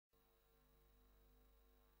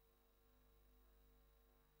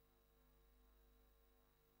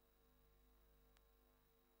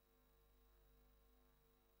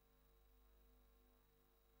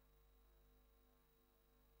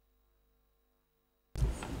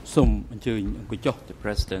The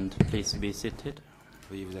President, please be seated.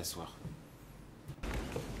 Veuillez vous asseoir.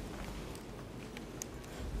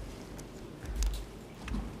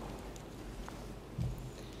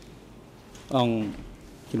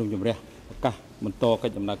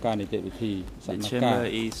 The chamber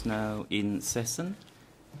is now in session.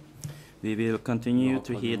 We will continue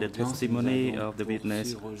to hear the testimony of the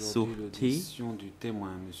witness Sous. Du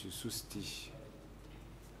témoin, Monsieur Sous.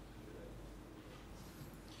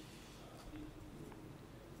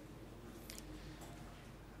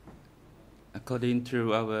 According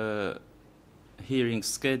to our hearing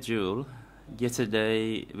schedule,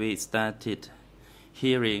 yesterday we started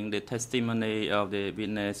hearing the testimony of the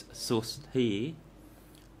witness Sous,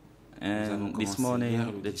 and this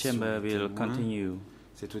morning the chamber will continue.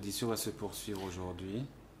 Cette audition va se poursuivre aujourd'hui.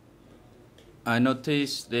 I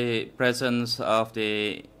noticed the presence of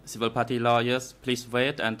the civil party lawyers. Please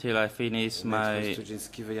wait until I finish my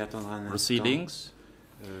proceedings.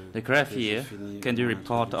 The greffier, can you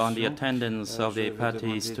report on the attendance of the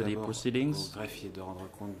parties to the proceedings?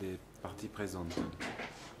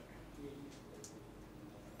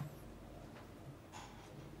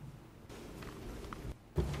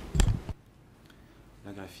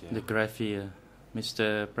 The greffier,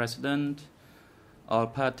 Mr. President, all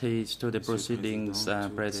parties to the proceedings are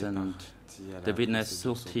present. The witness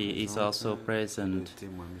Sous is also present.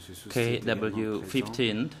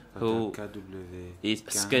 KW15, who is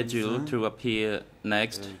scheduled to appear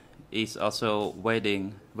next, is also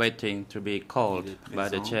waiting to be called by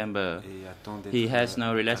the chamber. He has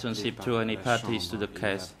no relationship to any parties to the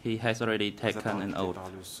case. He has already taken an oath.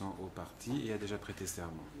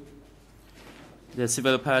 The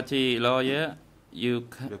civil party lawyer,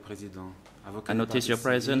 I notice your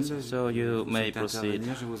presence, so you may proceed.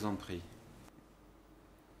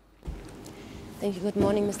 Thank you. Good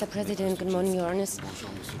morning, Mr. President. Good morning, Your Honor.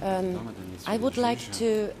 I would like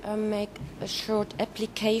to make a short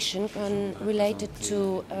application related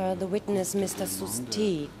to the witness, Mr. Sous.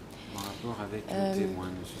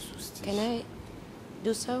 Can I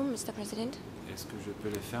do so, Mr. President? Est-ce que je peux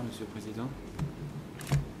le faire, Monsieur le Président?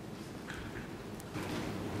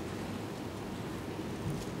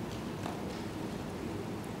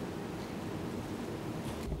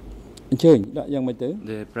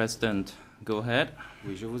 The President, go ahead.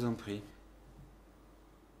 Oui, je vous en prie.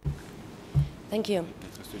 Thank you.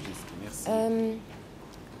 Merci.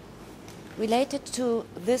 Related to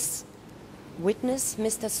this witness,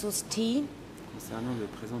 Mr. Sous, Concernant le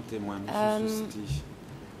présent témoin, Monsieur Sous,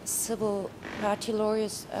 civil party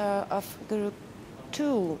lawyers of Group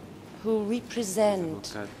 2 who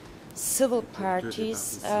represent civil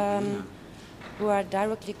parties who are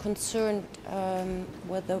directly concerned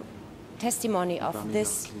with the testimony of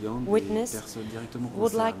this witness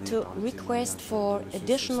would like to request for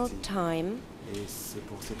additional time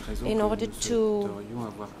in order to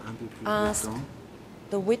ask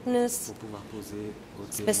the witness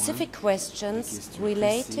specific questions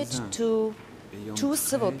related to two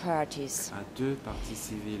civil parties.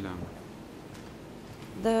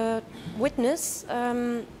 The witness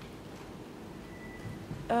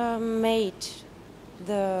made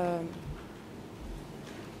the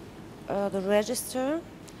register.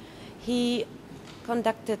 He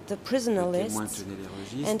conducted the prisoner lists,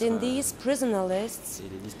 and in these prisoner lists,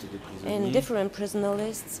 in different prisoner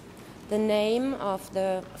lists, the name of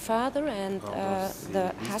the father and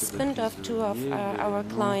the husband of two of our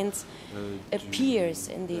clients appears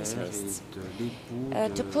in these lists.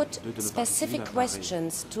 To put specific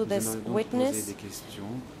questions to this witness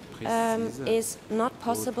is not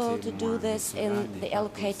possible to do this in the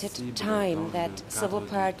allocated time that civil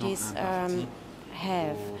parties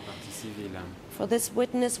have. For this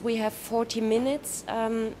witness, we have 40 minutes.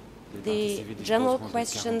 The general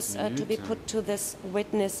questions to be put to this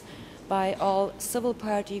witness by all civil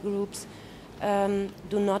party groups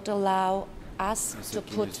do not allow us to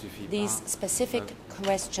put these specific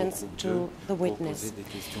questions to the witness.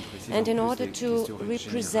 And in order to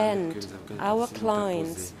represent our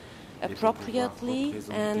clients appropriately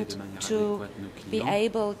and to be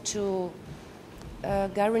able to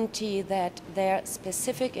guarantee that their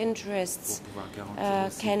specific interests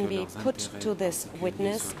can be put to this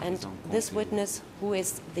witness, and this witness, who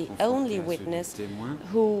is the only witness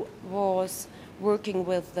who was working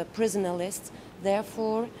with the prisoner lists,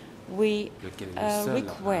 therefore we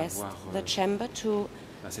request the chamber to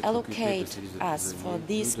allocate us for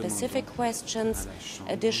these specific questions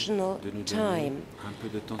additional time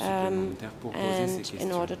and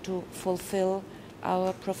in order to fulfill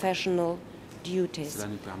our professional duties.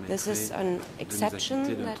 This is an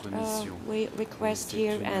exception that we request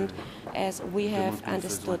here, and as we have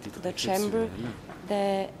understood the Chamber,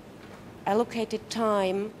 the allocated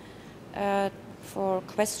time for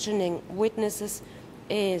questioning witnesses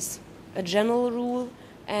is a general rule,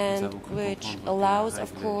 and which allows,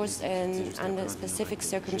 of course, and under specific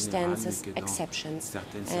circumstances, exceptions.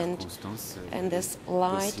 And in this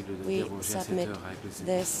light, we submit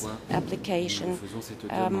this application.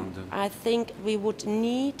 I think we would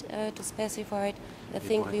need to specify it. I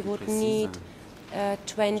think we would need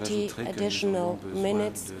 20 additional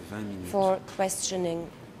minutes for questioning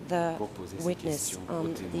the witness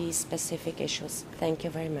on these specific issues. Thank you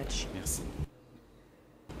very much. Merci.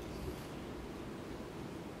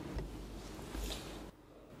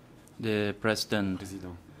 The President,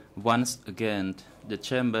 once again, the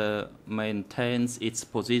Chamber maintains its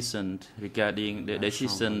position regarding the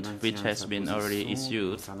decision which has been already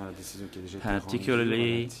issued,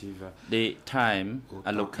 particularly the time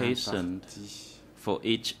allocation for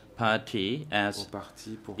each party as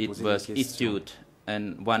it was issued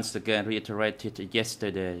and once again reiterated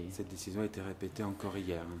yesterday.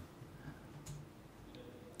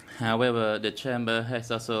 However, the Chamber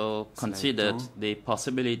has also considered the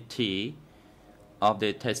possibility of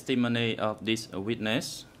the testimony of this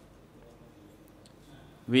witness,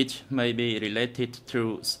 which may be related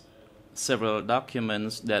to several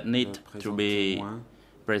documents that need to be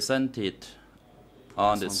presented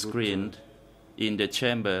on the screen in the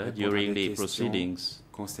Chamber during the proceedings.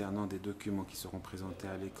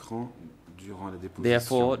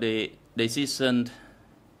 Therefore, the decision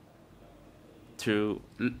to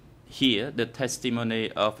hear the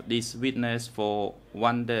testimony of this witness for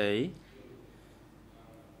 1 day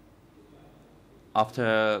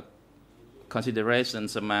after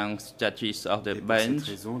considerations among judges of the bench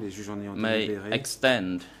may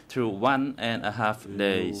extend to 1.5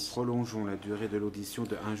 days.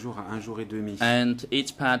 And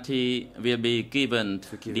each party will be given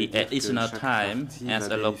the additional time as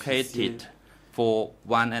allocated for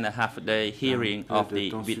 1.5 day hearing of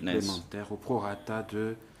the witness.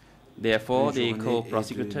 Therefore, the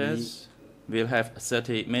co-prosecutors will have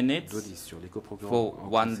 30 minutes for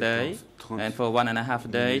 1 day, and for 1.5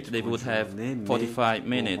 days they would have 45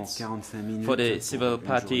 minutes. For the civil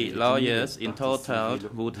party lawyers, in total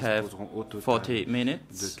would have 40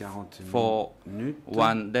 minutes for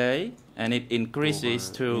 1 day, and it increases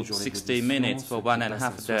to 60 minutes for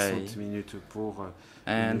 1.5 days.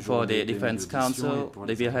 And for the defense counsel,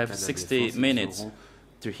 they will have 60 minutes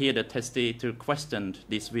to hear the testimony, to question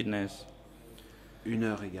this witness.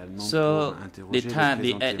 So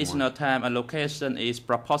the additional time allocation is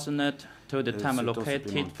proportionate to the time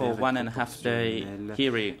allocated for 1.5 day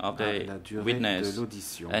hearing of the witness,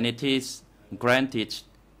 and it is granted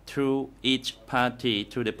to each party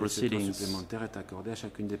to the proceedings.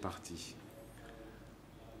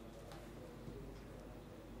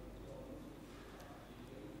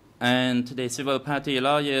 And the civil party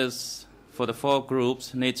lawyers for the 4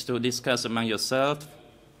 groups need to discuss among yourselves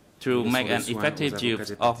to make an effective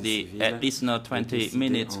use of the additional 20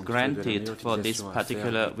 minutes granted for this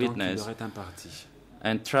particular witness,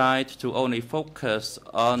 and try to only focus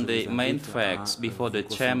on the main facts before the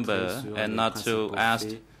Chamber and not to ask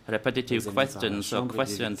repetitive questions or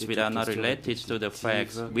questions which are not related to the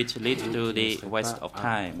facts, which lead to the waste of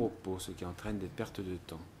time.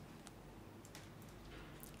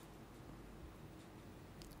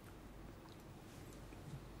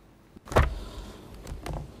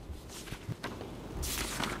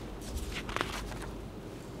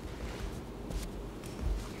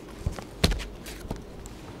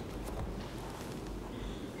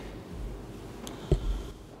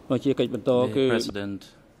 The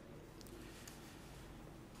President.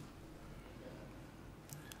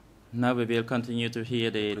 Now we will continue to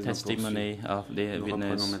hear the testimony of the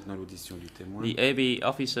witness. The AV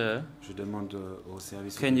officer,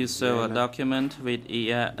 can you show a document with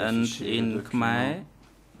EA and in Khmer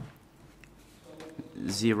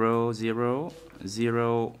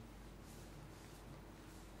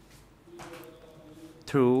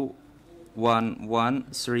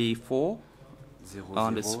 00021134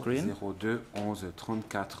 on the screen? 02 11 34 en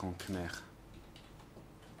Khmer.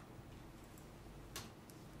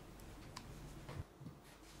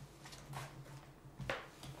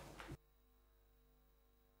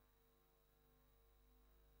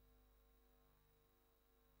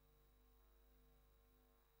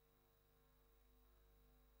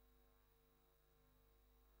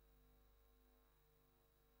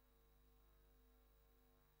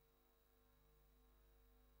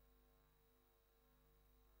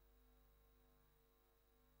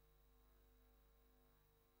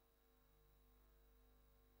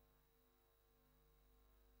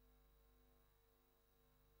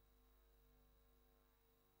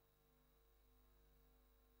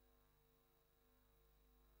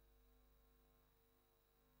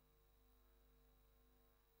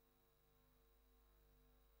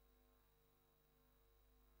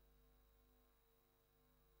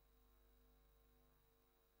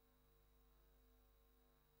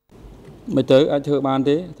 The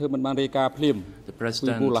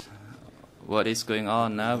President, what is going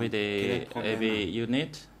on now with the AV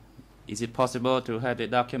unit? Is it possible to have the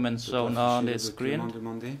document shown on the screen?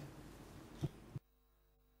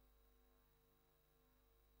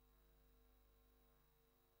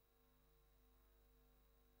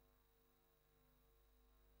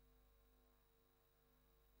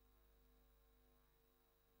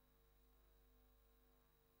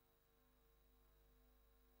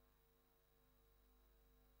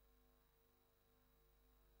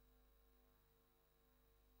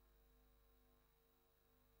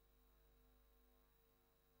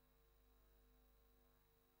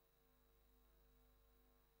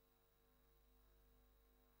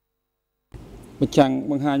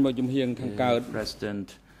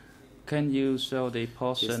 President, can you show the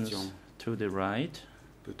portions to the right?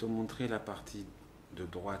 Peut-on montrer la partie de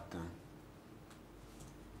droite?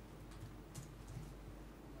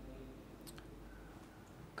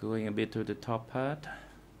 Going a bit to the top part.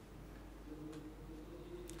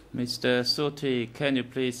 Mr. Sous, can you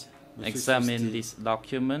please examine this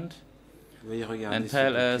document and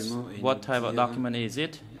tell us what type of document is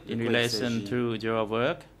it in relation to your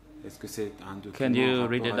work? Can you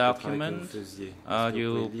read the document, or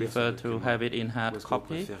you prefer to have it in hard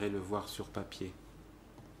copy?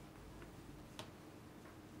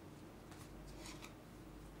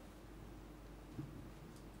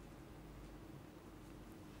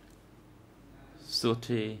 Sous,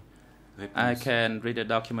 I can read the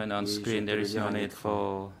document on screen. There is no need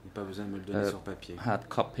for hard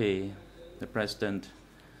copy. The President,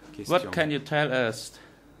 what can you tell us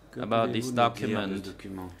about this document?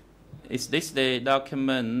 Is this the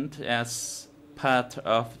document as part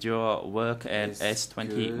of your work at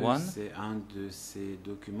S21? C'est un de ces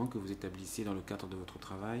documents que vous établissiez dans le cadre de votre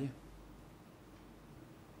travail?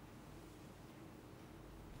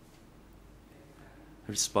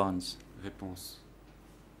 Response. Réponse.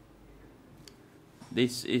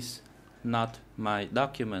 This is not my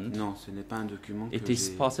document. Non, ce n'est pas un document que it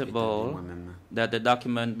is possible that the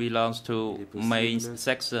document belongs to main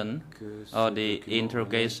section or the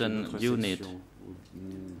interrogation unit.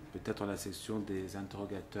 Peut-être la section des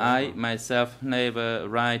interrogateurs. I myself never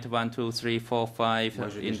write 1, 2, 3, 4, 5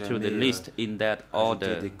 into the list in that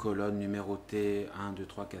order. Des colonnes numérotées 1, 2,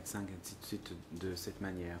 3, 4, 5, ainsi de suite de cette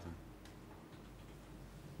manière.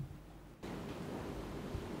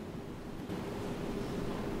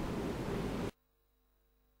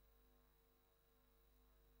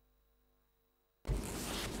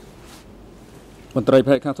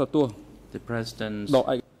 The President,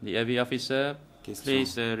 the AV officer,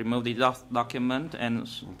 please remove the document and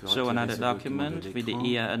show another document with the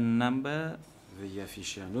EIN number. Veuillez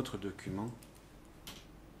afficher un autre document.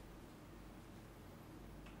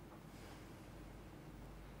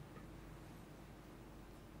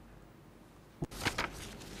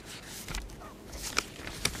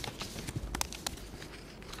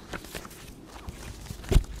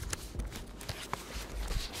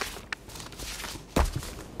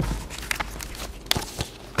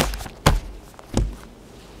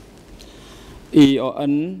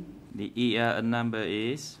 EIN. The EIN number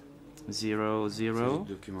is 00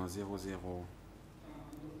 document 00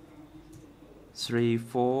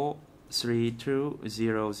 34 32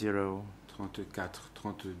 00 34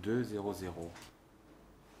 32 00.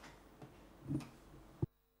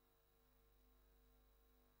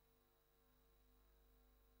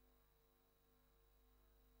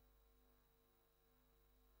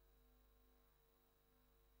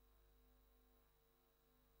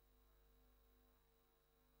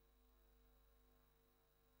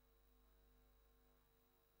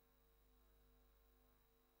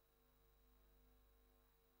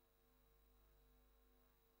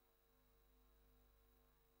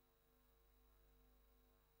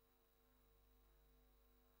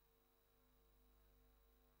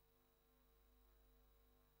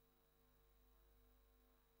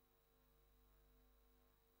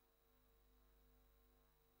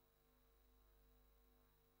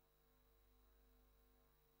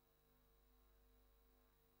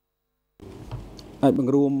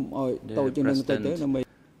 President,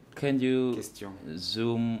 can you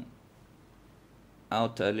zoom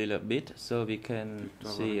out a little bit so we can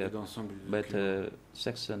see a better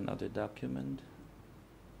section of the document?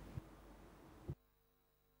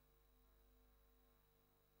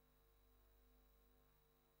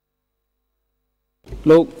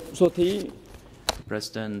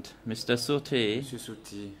 President, Mr. Sous,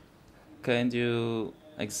 can you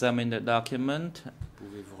examine the document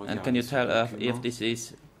and can you tell us if this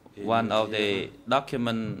is one of the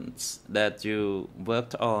documents that you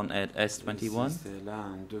worked on at S21? C'est là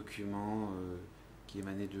un document qui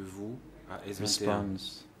émanait de vous à S21.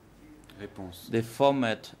 Response. Réponse. The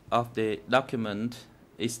format of the document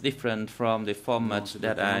is different from the format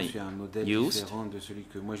that I used. De celui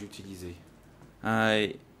que moi j'utilisais.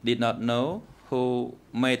 I did not know who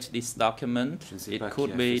made this document. It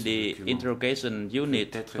could be the interrogation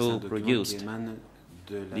unit who produced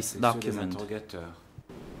this document.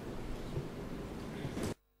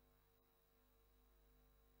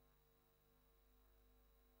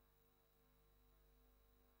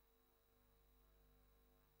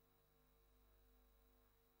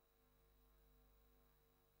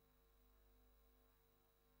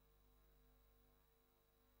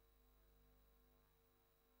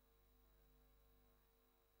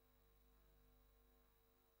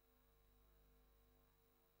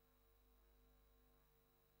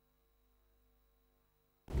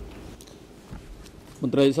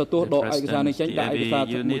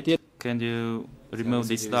 Can you remove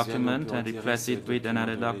this document and replace it with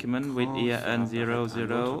another document with EAN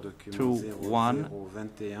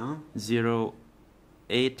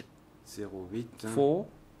 00210884? 4.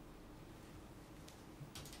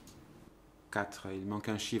 Il manque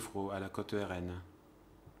un chiffre à la cote ERN.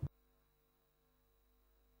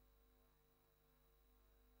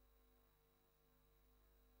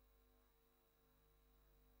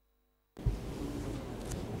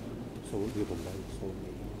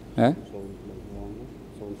 Hein?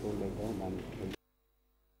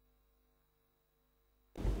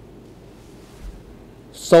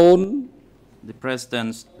 The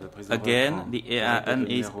President, again, the ARN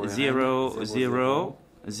is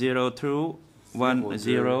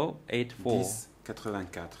 00021084. 84.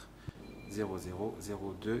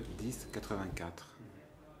 0002 10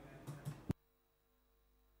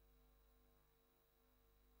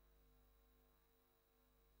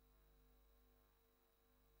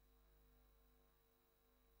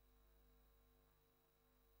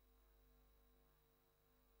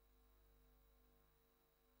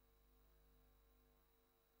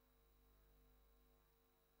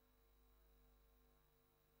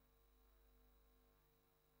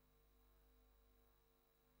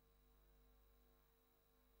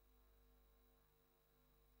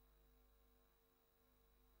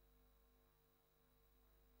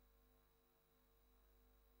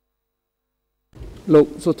 84.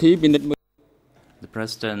 The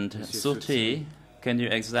President, Suthi, can you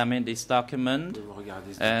examine this document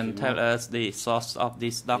and tell us the source of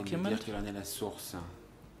this document?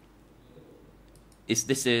 Is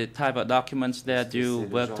this the type of documents that you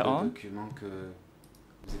worked on?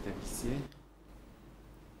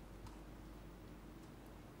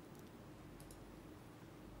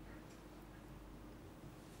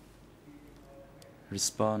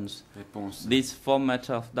 Response. This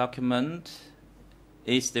format of document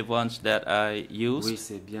is the ones that I used. Oui,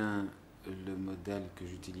 c'est bien le modèle que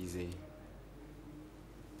j'utilisais.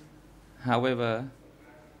 However,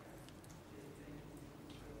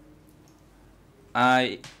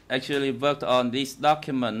 I actually worked on this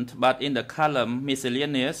document, but in the column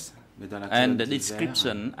miscellaneous, and the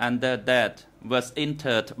description under that was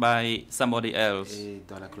entered by somebody else. Et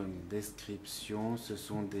dans la colonne description, ce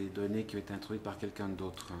sont des données qui ont été introduites par quelqu'un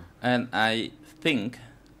d'autre. And I think,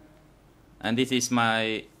 and this is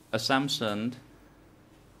my assumption,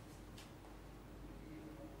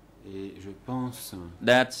 et je pense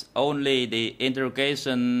that only the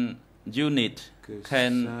interrogation unit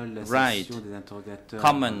can write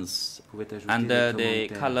comments under the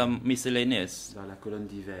column miscellaneous. Dans la colonne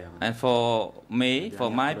divers. And for me, for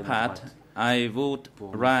my part, I would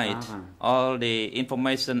write all the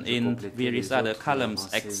information in various other columns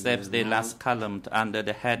except the last column under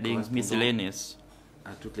the heading miscellaneous.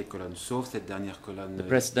 À toutes les colonnes, sauf cette dernière colonne. The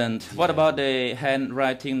President, what about the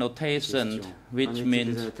handwriting notation, which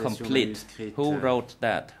means complete? Who wrote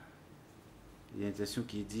that? Il y a une notation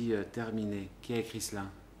qui dit terminé. Qui a écrit cela?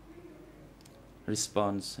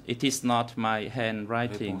 Response, it is not my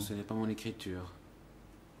handwriting. Réponse, ce n'est pas mon écriture.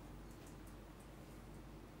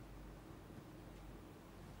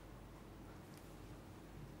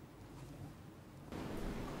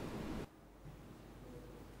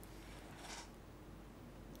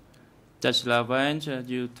 Judge Lavange,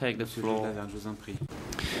 you take the floor. Je vous en prie.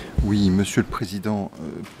 Oui, Monsieur le Président,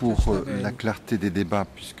 pour la clarté des débats,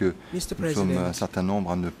 puisque nous sommes un certain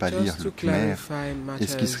nombre à ne pas lire le clair,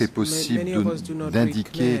 est-ce qu'il serait possible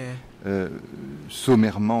d'indiquer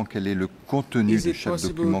sommairement quel est le contenu de chaque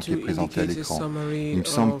document qui est présenté à l'écran. Il me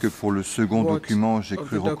semble que pour le second document, j'ai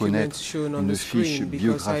cru reconnaître une fiche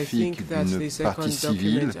biographique d'une partie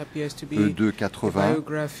civile,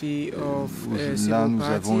 E280. Là, nous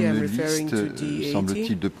avons une liste,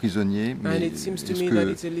 semble-t-il, de prisonniers, mais est-ce que ce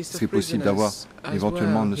serait possible d'avoir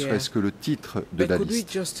éventuellement ne serait-ce que le titre de la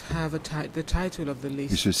liste?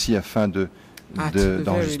 Et ceci afin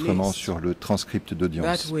d'enregistrement sur le transcript d'audience.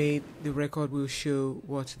 That way, the record will show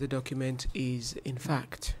what the document is in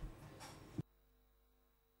fact.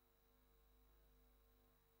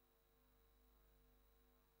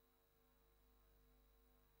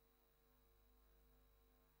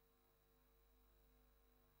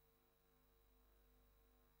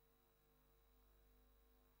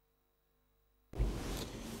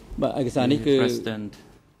 President,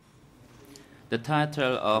 the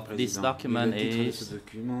title of this document is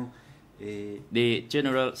the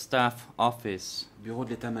General Staff Office. Bureau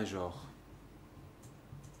de l'État-major.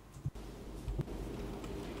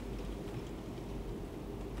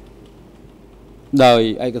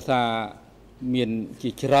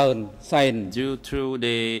 Due to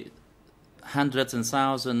the hundreds and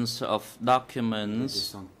thousands of documents, des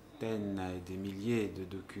centaines et des milliers de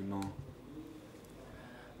documents,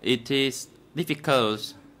 it is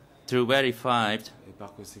difficult to verify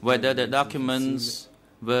whether the documents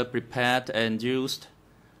were prepared and used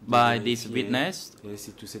by this witness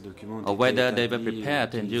or whether they were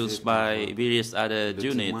prepared and used by various other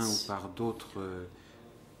units.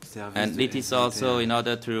 And it is also in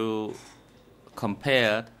order to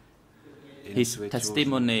compare his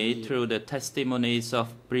testimony through the testimonies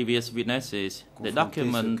of previous witnesses. The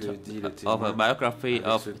document of a biography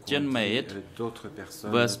of John Maid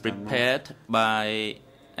was prepared by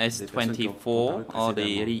S24 or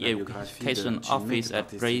the Re-Education Office at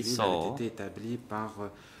Sous.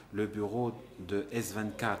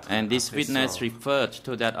 And this witness referred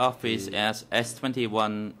to that office as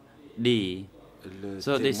S21D.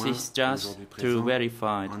 So this is just to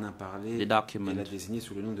verify the document.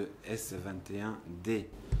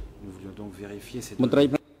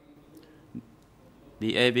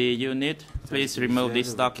 The AV unit, please remove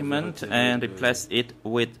this document and replace it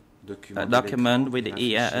with a document with the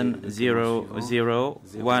EIN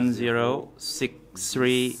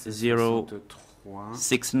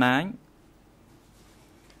 0010630069.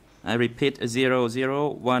 I repeat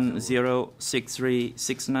 00106369. 0010 63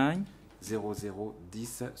 69.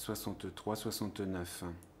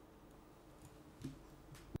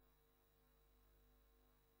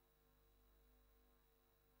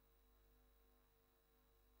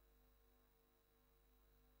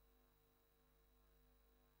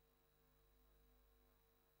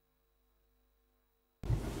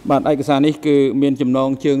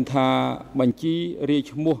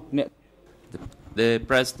 The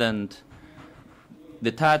President,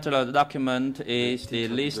 the title of the document is the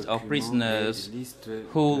list of prisoners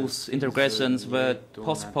whose integrations were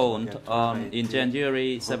postponed in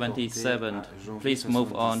January 77. Please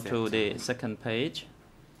move on to the second page.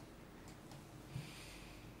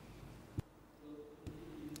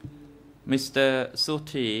 Mr. Sous,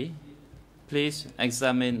 please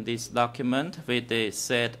examine this document with the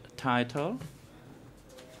said title.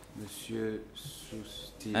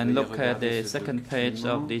 And look at the second page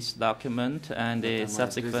of this document and the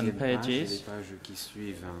subsequent pages.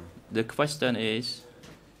 The question is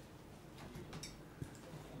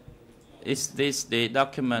this the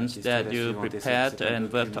documents that you prepared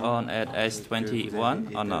and worked on at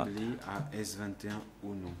S21 or not?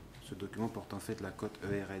 Ce document porte en fait la cote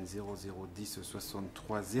ERN 0010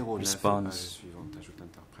 6309. Response. Suivante, ajoute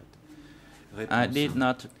l'interprète. I did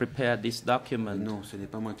not prepare this document. Non, ce n'est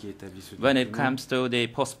pas moi qui ai établi ce When document. it comes to the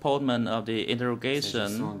postponement of the interrogation,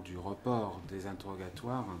 s'agissant du report des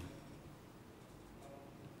interrogatoires,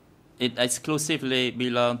 it exclusively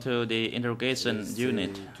belonged to the interrogation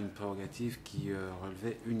unit. C'est une prérogative qui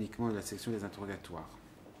relevait uniquement de la section des interrogatoires.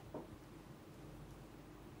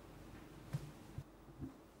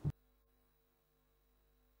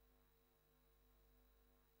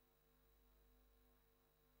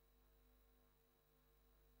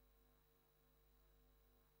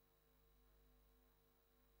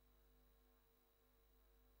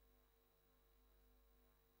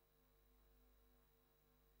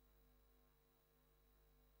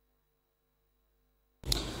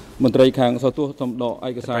 The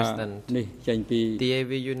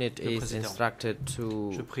AV unit is instructed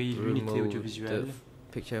to remove the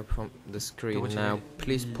picture from the screen. Now,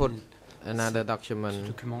 please put another document.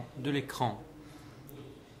 Document de l'écran.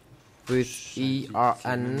 with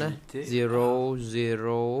ERN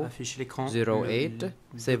 0008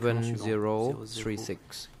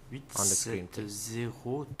 7036 on the screen, please.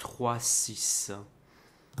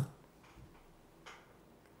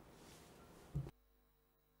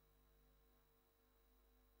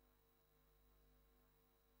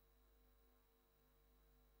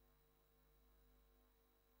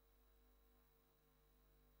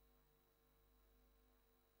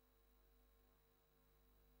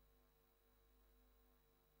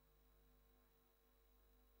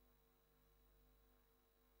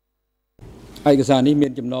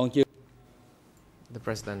 8036. The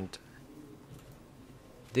President.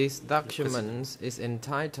 This document is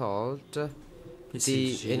entitled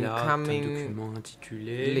The Incoming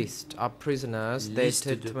List of Prisoners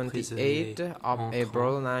dated 28 of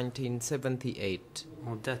April 1978.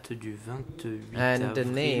 And the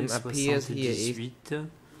name appears here is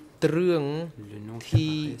Trung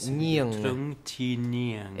Thi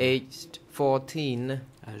Nhing, aged 14,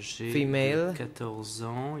 female, 14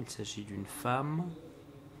 ans, il s'agit d'une femme,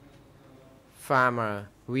 farmer,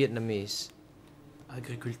 Vietnamese.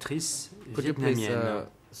 Agricultrice Could you please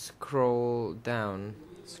scroll down?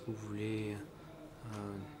 Est-ce que vous voulez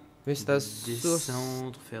Mr.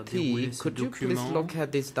 descendre, faire dérouler ce could you please document? look at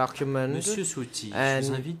this document Monsieur Souti, je vous and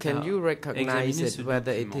invite can you recognize examiner it ce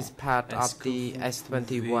whether it document. is part Est-ce of que the vous S21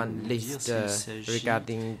 pouvez nous list dire s'il s'agit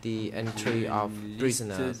regarding the entry of d'une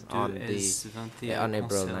prisoners liste de on the S21 on April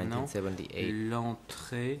concernant 1978?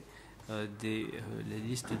 l'entrée la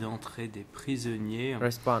liste d'entrée des prisonniers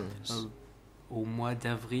Response. au mois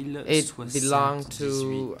d'avril It belongs 78.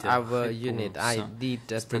 to our Réponse. unit. I did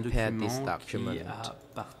C'est un prepare this document document. qui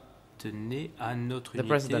appartenait à notre The unité.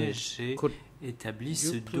 President, J'ai could établi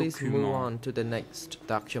ce you please move document. on to the next Le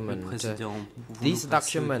document? Président, This pouvons-nous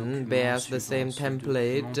passer au document document bears the suivant? same Ce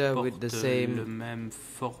template document with the porte le same même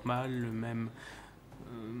format, le même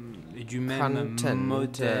et du même content,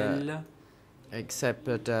 modèle, except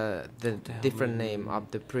the different name of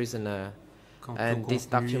the prisoner. quant And au this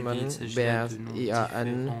contenu, il document s'agirait bears de noms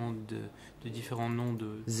ERN de différents noms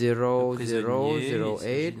de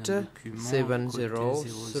 0008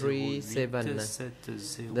 7037.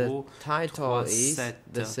 7037. The title is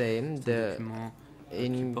the same, the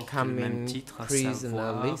incoming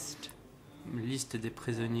prisoner list, liste des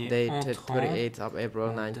prisonniers dated entrants 28 of April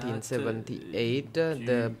en date 1978. du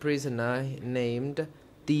The prisoner named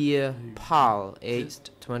Dear Paul,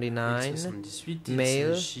 aged 29, 78. male,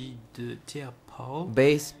 Il s'agit de Dear Paul.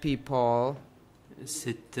 base people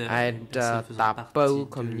C'est at une personne faisant Tapo partie de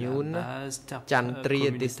Commune, la base Chantria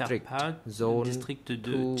commune District, Tarpa, zone district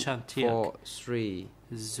de Chantiak, 243.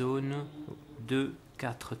 zone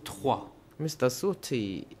 243. Mr.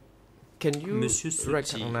 Suti, can you Monsieur Suti,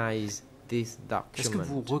 recognize this est-ce que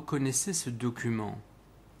vous document? reconnaissez ce document?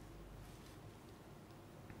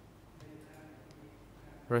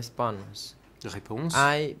 Response. Réponse.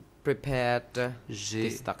 I prepared J'ai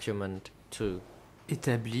this document too.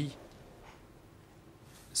 établi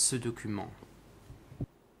ce document.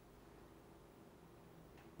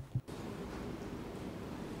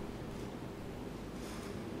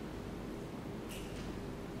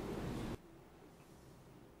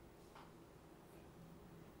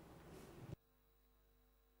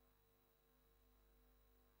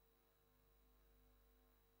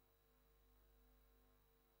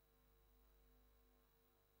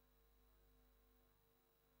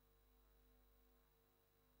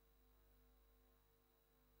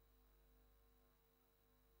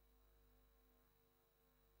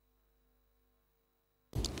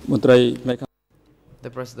 The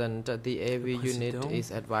President, the AV unit Président,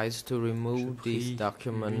 is advised to remove this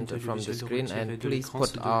document l'unité from the audiovisuelle de screen retirer and de please l'écran put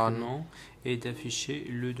ce on document et d'afficher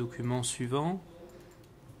le document suivant.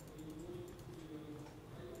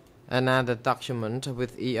 another document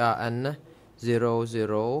with ERN 00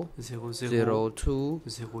 00 02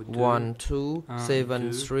 02 12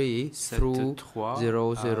 73 through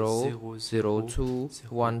 00 02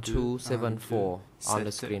 12 74 on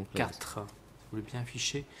the screen, please. 4. Vous voulez bien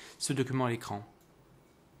afficher ce document à l'écran.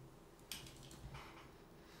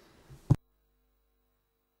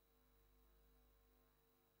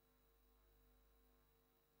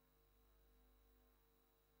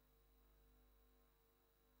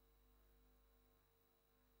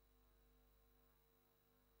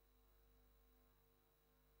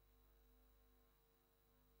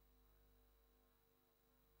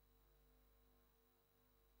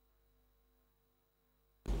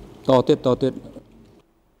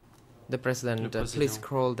 The President, please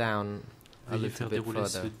scroll down a Veuillez little faire bit dérouler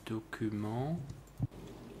ce further. document.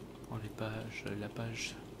 Pour la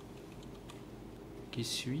page qui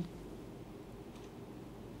suit.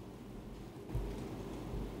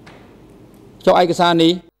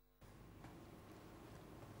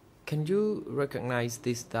 Can you recognize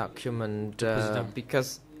this document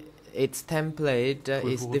because its template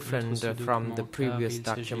is different from the previous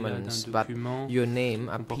documents, but your name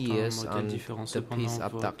appears on the piece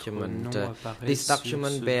of document. This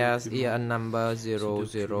document bears ER number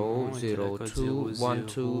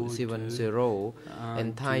 00021270,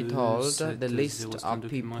 entitled The List of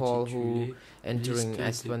People Who Entering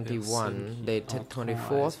S21, dated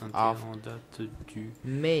 24th of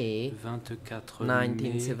May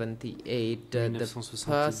 1978. The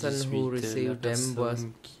person who received them was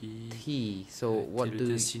T. So what do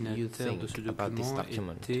you think about this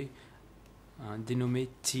document? Dénommé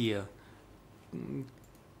Tyr.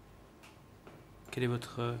 Quel est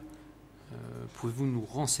votre pouvez-vous nous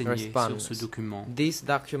renseigner sur ce document? This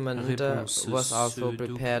document was also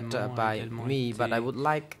prepared by me, but I would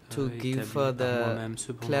like to give further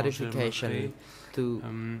clarification to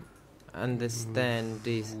understand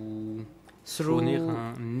this. Through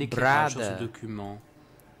brother,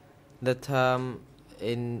 the term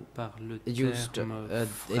used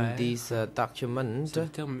in this document, le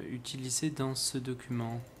terme utilisé dans ce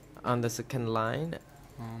document. On the second line,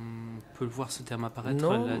 on peut voir ce terme apparaître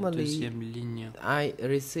à la deuxième ligne. I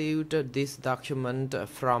received this document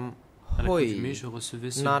from Hui,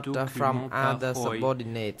 not from other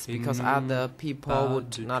subordinates, because other people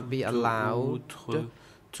would not be allowed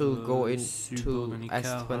to go into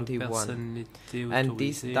S21, and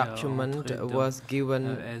this document was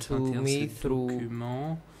given to me through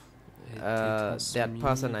that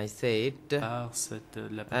person I said,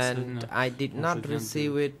 and I did not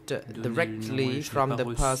receive it directly from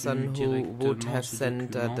the person who would have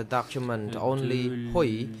sent the document. Only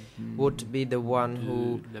Hui would be the one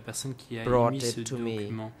who brought it to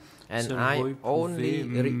me, and I only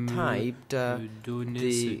retyped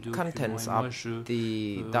the contents of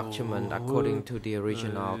the document according to the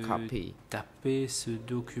original copy. The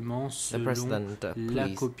President,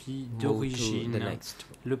 please move to the next.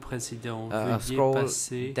 Le président, veuillez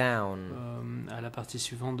passer à la partie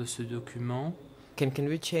suivante de ce document. Can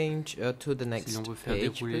we change to the next si l'on veut faire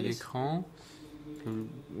page, dérouler l'écran.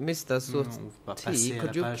 Mr. Sous,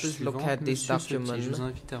 could you please look at this document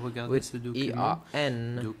with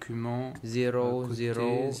ERN document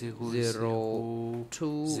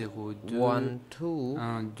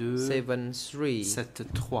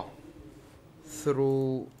 00021273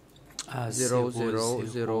 through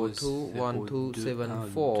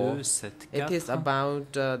 00021274. It is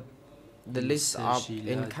about the list of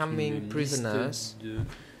incoming prisoners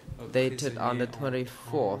dated on the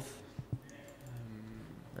 24th.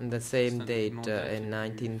 On the same date in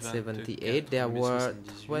 1978, there were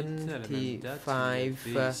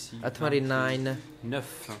 29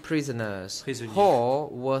 prisoners. Ho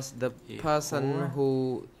was the person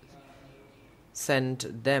who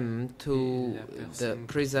sent them to the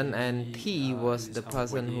prison, and T was the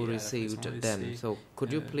person who received them. So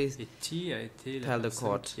could you please tell the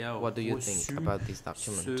court what do you think about this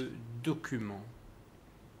document?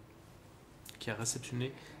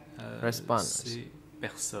 Response.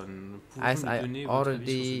 As I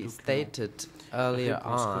already stated earlier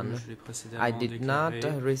on, I did not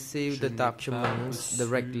receive the documents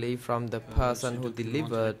directly from the person who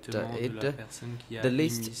delivered it. The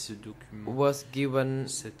list was given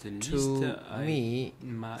to me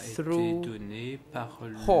through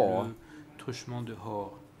Ho,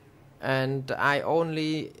 and I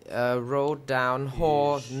only wrote down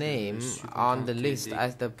Ho's name on the list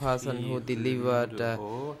as the person who delivered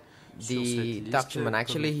the document.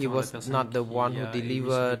 Actually, he was not the one who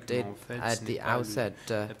delivered it at the outset,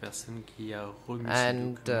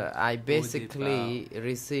 and I basically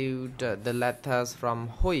received the letters from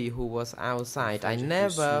Hui, who was outside. I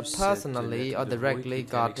never personally or directly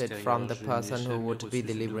got it from the person who would be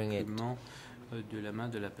delivering it.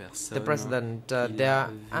 The President, there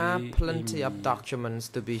are plenty of documents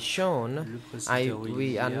to be shown.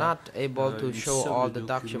 We are not able to show all the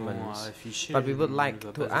documents, but we would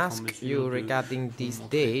like to ask you regarding this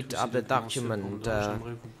date of the document.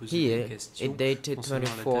 Here, it dated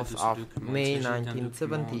 24th of May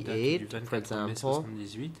 1978, for example.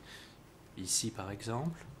 Ici, par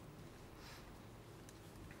exemple.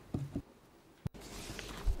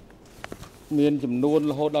 And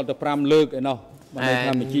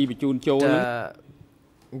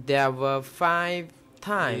there were 5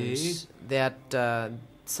 times that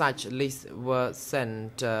such lists were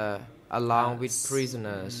sent along with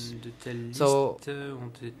prisoners. So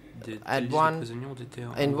in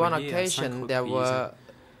one occasion there were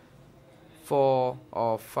 4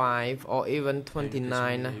 or 5 or even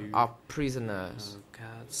 29 of prisoners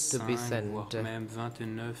to be sent.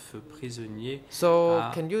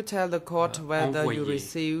 So, can you tell the court whether you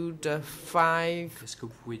received 5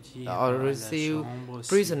 or received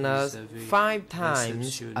prisoners 5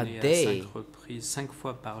 times a day?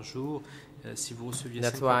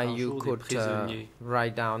 That's why you could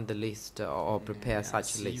write down the list or prepare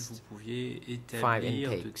such a list. 5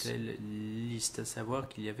 intakes. Liste, à savoir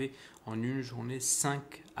qu'il y avait en une journée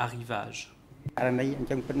 5 arrivages.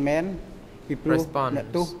 Response.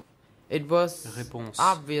 It was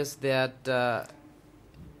obvious that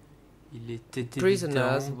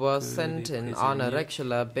prisoners were sent in on a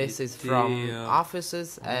regular basis from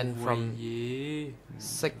offices and from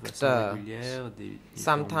sector.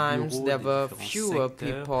 Sometimes there were fewer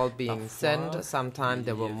people being sent, sometimes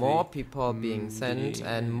there were more people being sent,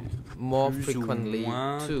 and more frequently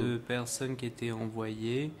too.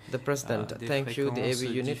 The President, thank you. The AV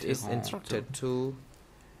unit is instructed to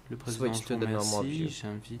switch to the normal view.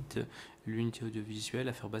 J'invite l'unité audiovisuelle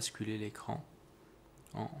à faire basculer l'écran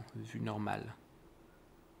en vue normale.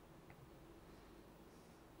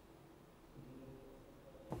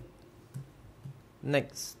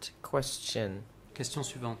 Next question. Question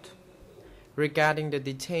suivante. Regarding the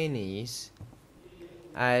detainees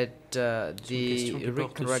at the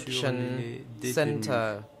Recorrection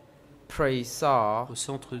Center, Sous,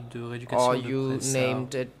 or you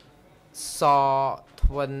named it Sous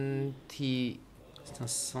 21D. C'est un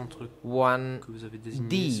centre que vous avez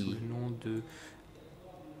désigné sous le nom de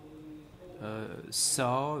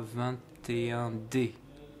Sous 21D.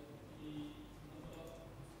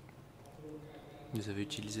 Vous avez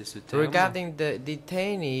utilisé ce terme. Regarding the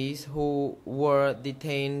detainees who were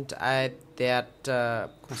detained at that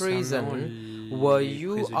prison, were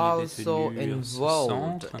you also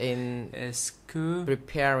involved in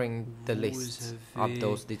preparing the list of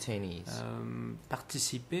those detainees?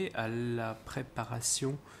 Participé à la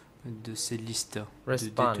préparation de ces listes de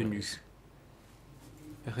détenus.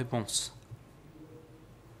 Réponse.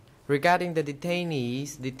 Regarding the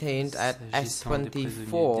detainees detained at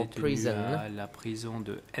S24 prison,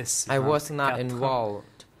 I was not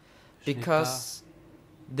involved because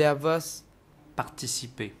there was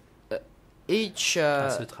each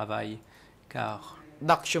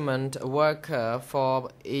document worker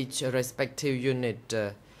for each respective unit.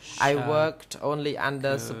 I worked only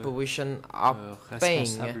under supervision of Peng,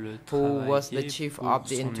 who was the chief of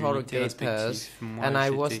the interrogators, and I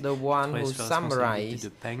was the one who summarized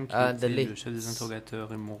the list.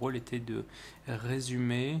 Mon rôle était de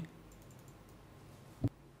résumer.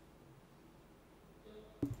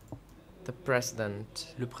 The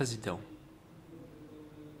President. Le président.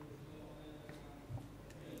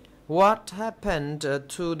 What happened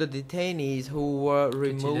to the detainees who were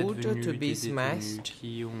removed to be smashed,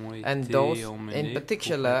 and those in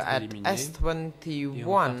particular at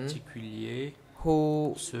S21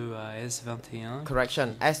 who,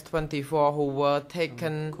 S24 who were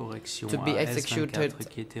taken to be executed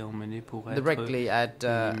directly at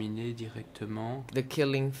the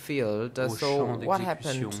killing field? So what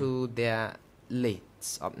happened to their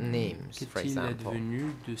lists of names, for example?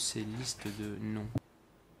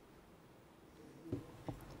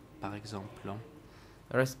 Par exemple.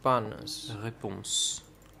 Réponse.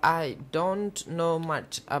 I don't know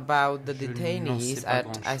much about the detainees at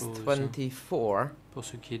S24. Pour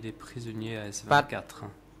ce qui est des prisonniers à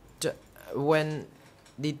S24. But when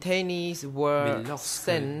detainees were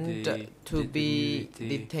sent to be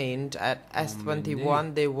detained at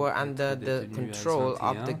S21, they were under the control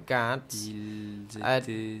of the guards at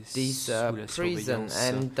this prison,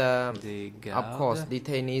 and of course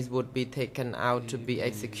detainees would be taken out to be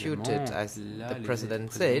executed, as the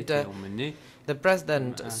President said. The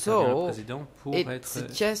President, so it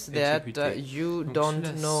suggests that you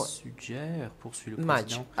don't know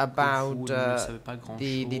much about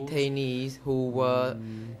the detainees who were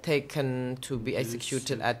taken to be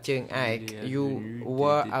executed at Chiang Ai. You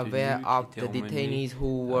were aware of the detainees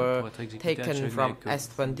who were taken from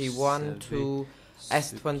S21 to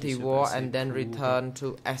S24 and then returned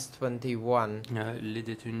to S21. Les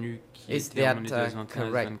détenus qui Is étaient emmenés de S21 à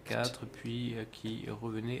correct? S24 puis qui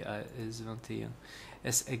revenaient à S21.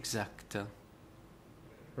 Est-ce exact?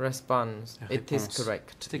 Response. It is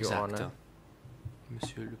correct, C'est exact, Your Honor.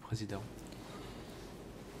 Monsieur le Président.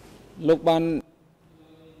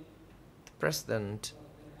 President,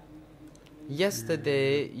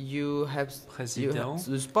 yesterday you have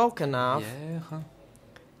spoken of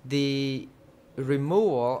the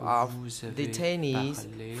removal of detainees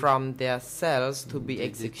from their cells to be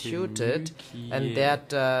executed, and that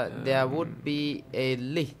there would be a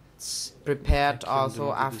list lists prepared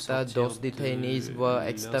also after those detainees were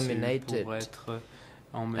exterminated,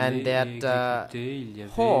 and that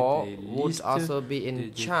Ho would also be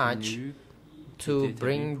in charge to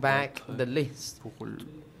bring back the list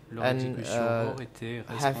and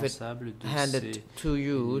have it handed to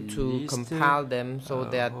you to compile them so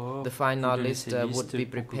that the final list would be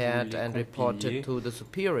prepared and reported to the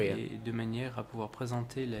superior. De manière à pouvoir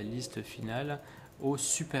présenter la liste finale au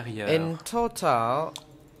supérieur. In total,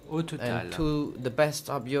 au total, and to the best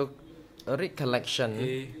of your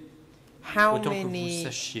recollection, how many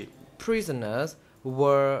prisoners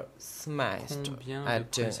were smashed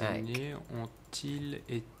at prisonniers ont-ils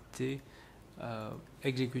été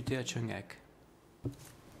exécutés à Chungak?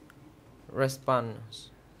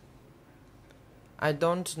 Response. I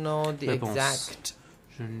don't know the exact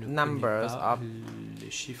numbers of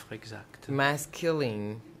les chiffres exacts mass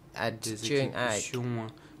killing at Chungak.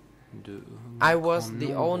 I was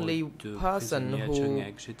the only person who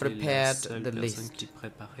prepared the list,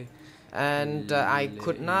 and I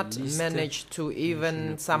could not manage to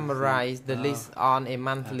even summarize the list on a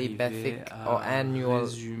monthly basis or annual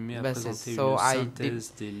basis, so I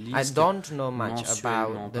don't know much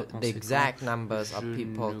about the exact numbers of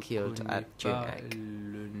people killed at Chungak.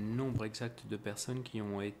 Le nombre exact de personnes qui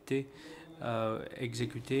ont été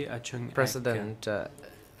exécutées à Chungak. President,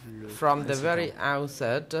 from the very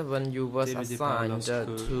outset, when you was assigned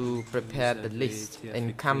to prepare the list,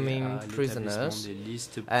 incoming prisoners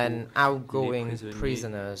and outgoing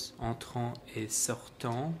prisoners,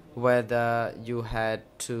 whether you had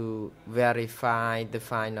to verify the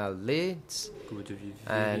final list,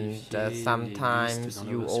 and sometimes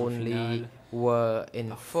you only were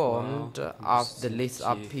informed of the list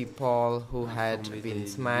of people who had been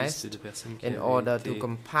smashed in order to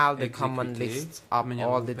compile the common list of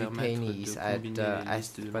all the detainees at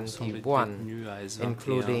S21,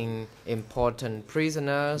 including important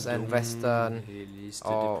prisoners and Western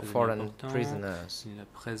or foreign prisoners.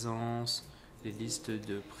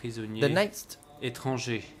 The next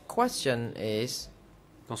question is,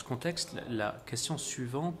 dans ce contexte, la question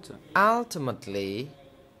suivante ultimately,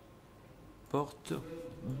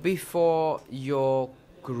 before your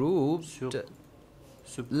group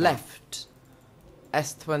left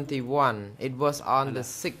S21, it was on the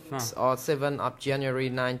 6th or 7th of January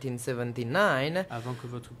 1979, avant que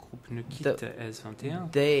votre groupe ne quitte S21,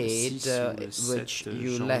 date 6 ou which 7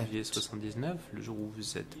 you janvier left. 79, le jour où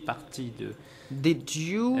vous êtes parti de Did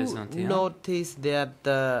you S21, notice that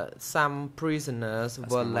some prisoners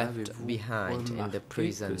were left behind in the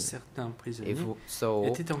prison? Que certains prisonniers If so,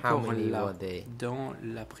 étaient how encore many là were they? dans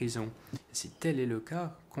la prison. Et si tel est le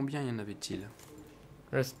cas, combien y en avait-il?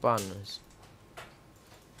 Response.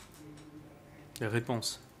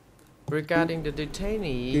 Réponse. Regarding the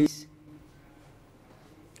detainees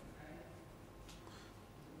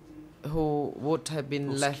who would have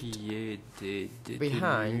been left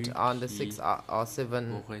behind on the 6th or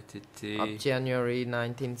 7th of January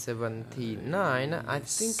 1979, I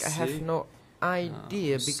think I have no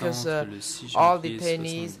idea, because all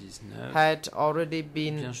detainees had already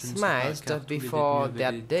been smashed before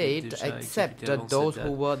that date, except those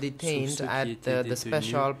who were detained at the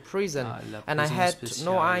special prison, and I had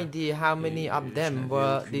no idea how many of them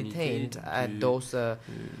were detained at those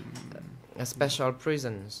special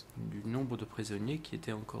prisons. Du nombre de prisonniers qui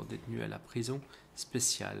étaient encore détenus à la prison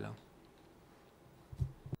spéciale.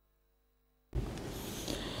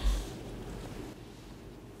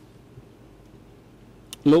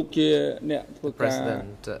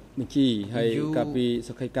 President, you were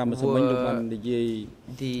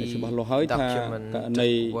the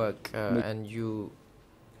document work, and you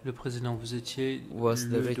Le président, vous étiez was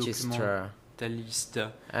the le registrar, documentaliste,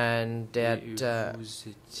 and that vous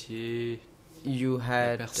étiez you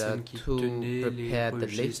had personne qui to tenait prepare les the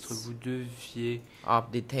registres. list Vous deviez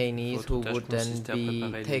of detainees who Votre would tâche then consistait à be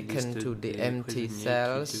préparer la taken liste to the des empty prisonniers qui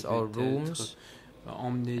cells or devaient rooms, être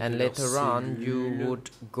emmenés and de later leur on you cellule would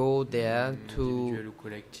go there to individuelle ou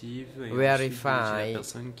collective, et verify ensuite, la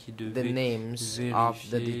personne qui the devait names of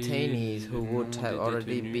the vérifier detainees who le would nom have des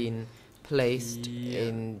already détenus been placed qui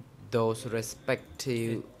in those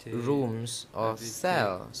respective étaient- rooms or avaient été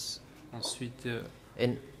cells ensuite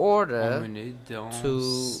in order emmenés to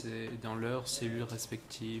dans leurs cellules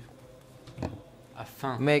respectives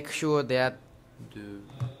afin make sure that de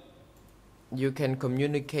you can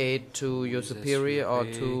communicate to your superior or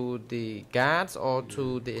assurer to the guards or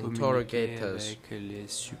to the communiquer interrogators. avec les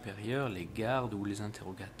supérieurs, les gardes ou les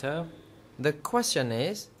interrogateurs. The question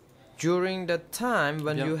is, during the time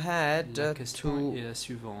when Bien, you had La question to est la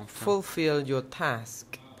suivante. fulfill your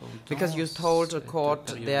task, Because you told the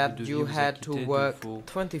court that you had to work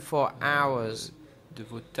 24 hours de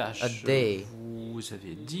vos tâches. a day. Vous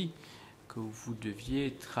avez dit que vous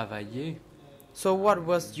deviez travailler. So what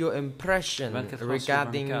was your impression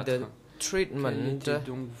regarding the treatment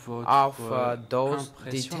of those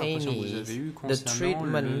detainees, the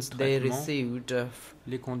treatments they received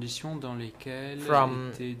les conditions dans lesquelles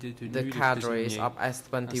from étaient détenus the les cadres prisonniers, of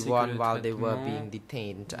S21 while they were being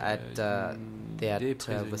detained at that des prisonniers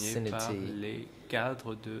par vicinity? les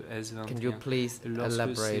cadres de S21. Can you please Lorsque ces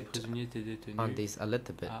elaborate prisonniers étaient détenus on this a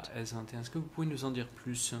little bit? à S21, est-ce que vous pouvez nous en dire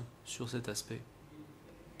plus sur cet aspect?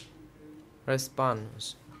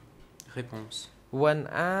 Response. Réponse. When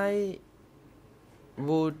I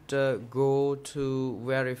would go to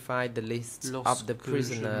verify the list of the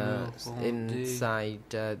prisoners inside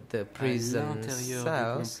the prison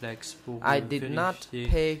cells, I did not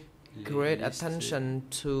pay great attention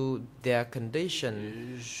to their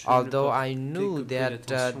condition, although I knew that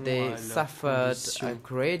they suffered a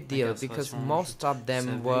great deal because most of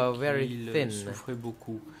them were very thin.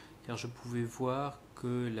 Car je pouvais voir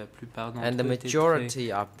que la plupart d'entre And the eux étaient majority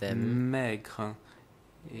très of them maigres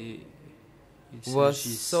et was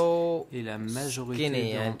so et la majorité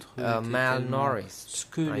skinny and d'entre eux étaient malnourished,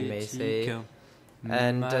 I may say,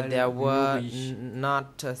 and there were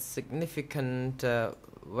not significant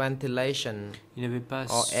ventilation il n'y avait pas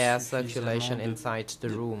or air circulation inside the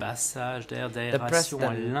room. passage d'air, The d'aération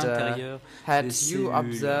à president l'intérieur had des you cellules.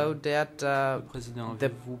 observed that Le président, the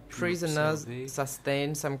avez-vous pu prisoners observer,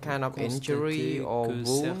 sustained some kind of constater injury or que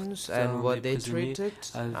wounds, certains and were des they prisonniers treated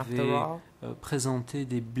after avaient all? présenté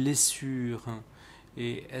des blessures?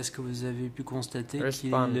 Et est-ce que vous avez pu constater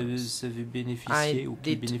qu'ils avaient bénéficié ou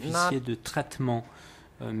qu'ils bénéficiaient de traitement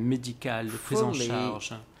médical, de prise en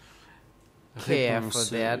charge? Care for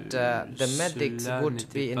that. The medics would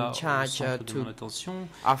be in charge to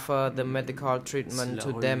offer the medical treatment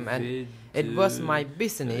to them, and it was my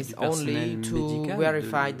business only to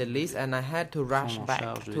verify the list, and I had to rush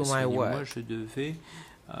back to my work. Je devais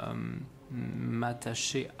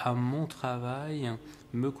m'attacher à mon travail,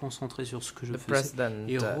 me concentrer sur ce que je faisais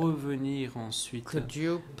et revenir ensuite. Could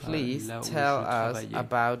you please tell us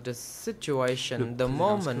about the situation, the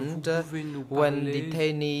moment when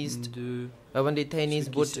detainees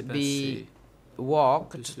would be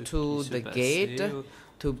walked to the gate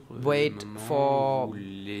to wait for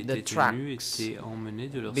the trucks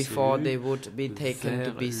before they would be taken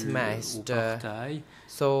to be smashed?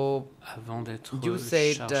 So you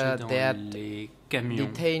said that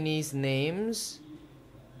detainees' names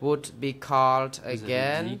would be called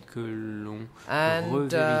again, and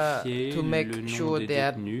to make sure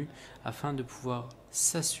that afin de pouvoir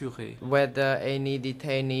s'assurer whether any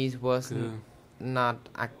detainees was not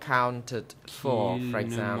accounted for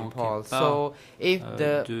example. So if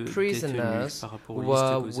the prisoners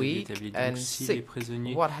were weak and sick,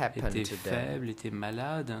 what happened to them? Étaient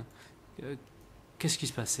malades, qu'est-ce qui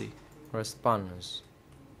se passait? Response.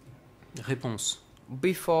 Réponse.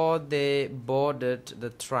 Before they boarded the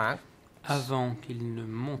truck, avant qu'ils ne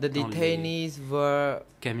montent the detainees were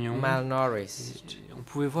camions, malnourished, on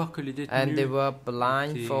pouvait voir que les détenus and they were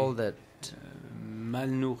blindfolded.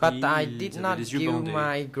 But I did not give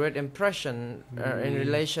my great impression in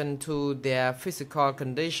relation to their physical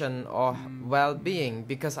condition or well-being,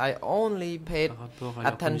 because I only paid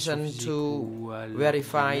attention to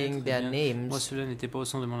verifying their names. Moi, cela n'était pas au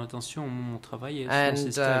centre de mon attention. Mon travail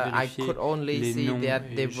And I could only see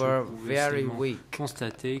that they were very weak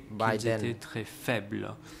by qu'ils étaient très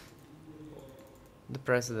faibles. The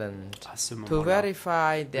president, to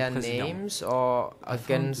verify their names or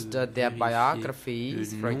against their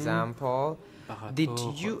biographies, for example, did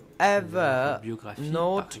you ever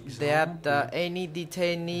note that any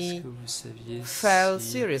detainee fell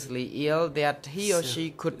seriously ill, that he or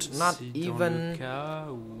she could not even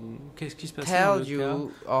tell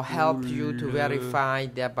you or help you to verify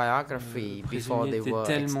their biography before they were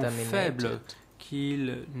exterminated?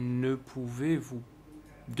 Qu'il ne pouvait vous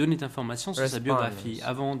donner d'informations sur sa biographie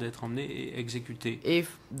avant d'être emmené et exécuté.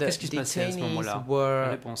 Qu'est-ce qui se passait à ce moment-là? La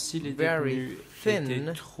réponse, si les détenus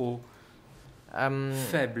étaient trop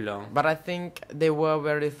faibles. But I think they were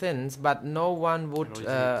very thin, but no one would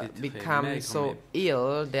become so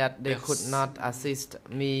ill that they could not assist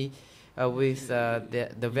me with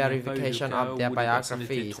the verification of their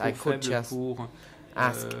biographies. I could just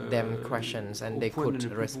ask them questions and they could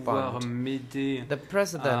respond. The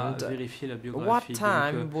president, what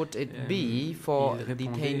time would it be for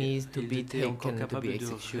detainees to be taken to be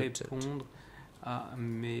executed? À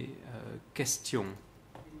mes questions.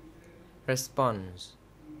 Response.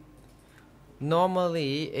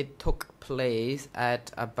 Normally, it took place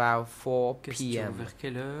at about 4 p.m. Vers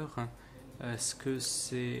quelle heure est-ce que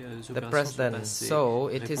ces The President, so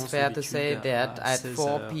it is fair to say that at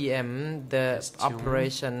 4 p.m. the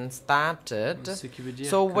operation started.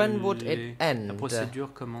 So when would it end? La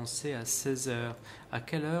procédure commençait à 16 heures. À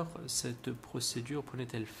quelle heure cette procédure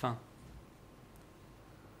prenait-elle fin?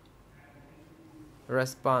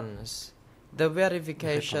 Response. The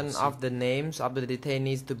verification of the names of the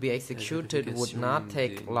detainees to be executed would not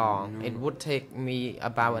take long. It would take me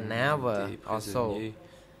about an hour or so.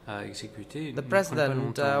 The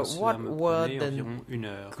President, what were the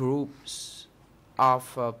groups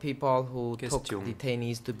of people who took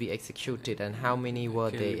detainees to be executed, and how many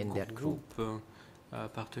were there in that group?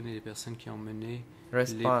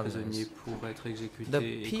 Response.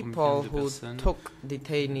 The people who took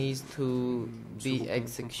detainees to be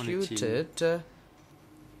executed,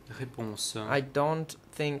 I don't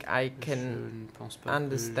think I can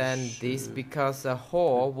understand this because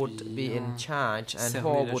Ho would be in charge and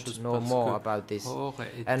Ho would know more about this.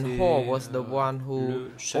 And Ho was the one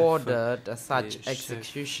who ordered such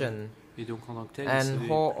execution. And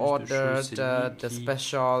Ho ordered the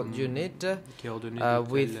special unit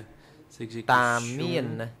with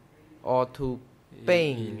Tamien or to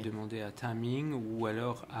Peng. Il demandait à Taming ou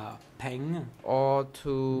alors à Peng or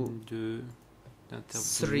to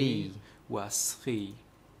Sri ou à Sri.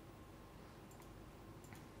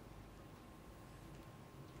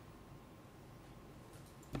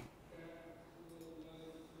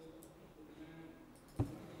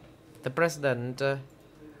 The President,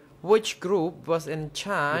 which group was in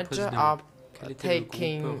charge of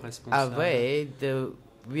taking away the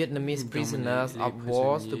Vietnamese prisoners of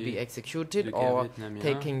war to be executed or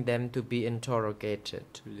taking them to be interrogated?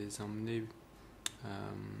 Les emmener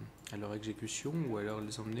à leur exécution ou alors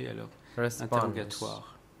les emmener à leur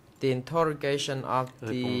interrogatoire? The interrogation of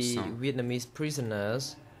the Vietnamese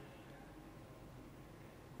prisoners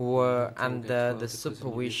were under the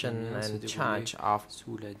supervision and charge of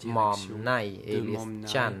Mom Nai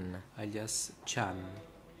alias Chan.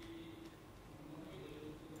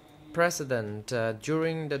 President,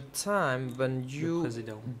 during the time when you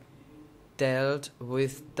dealt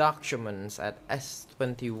with documents at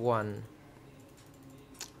S21,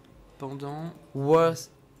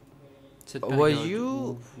 were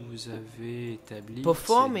you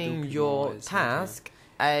performing your task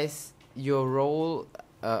as your role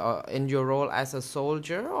in your role as a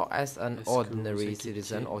soldier or as an ordinary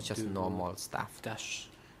citizen or just normal staff?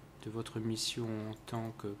 De votre mission en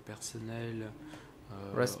tant que personnel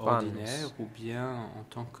ordinaire ou bien en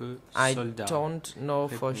tant que soldat? I don't know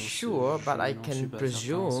for sure, but I can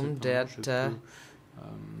presume that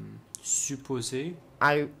supposer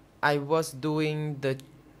I was doing the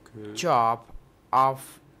job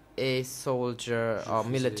of a soldier or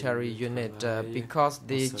military unit because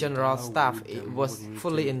the general staff was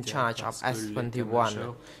fully in charge of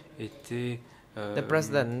S21. The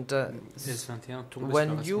President,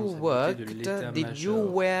 when you worked, did you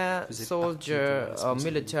wear soldier or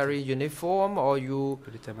military uniform or you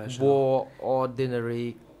wore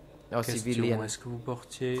ordinary or civilian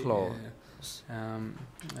clothes?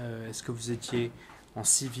 Est-ce que vous étiez en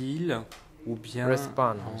civil ou bien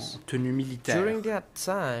en tenue militaire? During that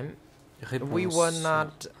time, we were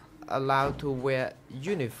not allowed to wear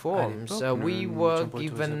uniforms. We were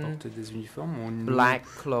given black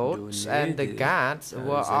clothes, and the guards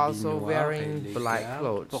were also wearing black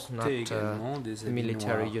clothes, not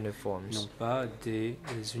military uniforms. The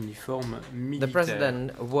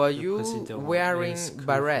President, were you wearing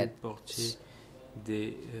berets?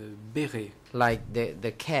 Like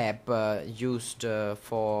the cap used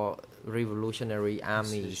for revolutionary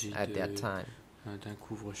armies at that time? D'un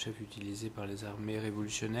couvre-chef utilisé par les armées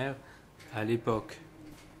révolutionnaires à l'époque.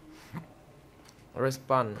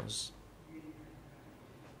 Response.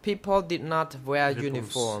 People did not wear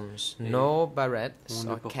uniforms, no berets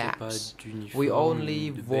or caps. We only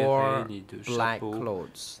wore black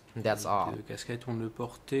clothes. That's all. De casquettes, on ne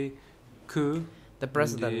portait que the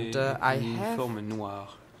President, I have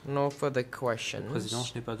noires. No further questions. Président,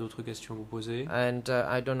 je n'ai pas d'autres questions à vous poser. And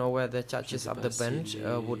I don't know whether judges of the bench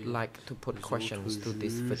would like to put questions to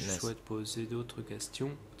this witness. Souhaite poser d'autres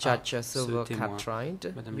questions. Judge Sylvia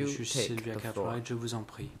Cartwright, Madame you le juge take Sylvia the floor. Cartwright, je vous en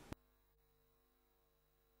prie.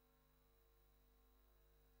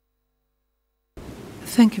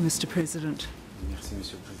 Thank you, Mr. President. Merci,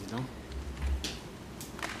 Monsieur le Président.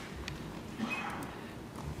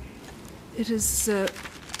 It is,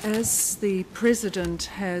 as the President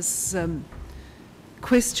has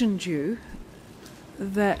questioned you,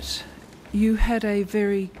 that you had a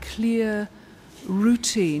very clear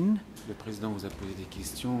routine Le président vous a posé des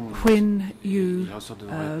questions. When you il ressort de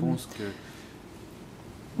vos réponses que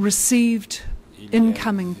received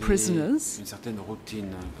incoming prisoners une certaine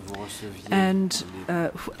routine. Vous receviez and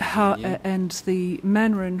the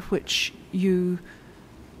manner in which you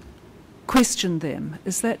questioned them.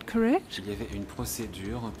 Is that correct? Il y avait une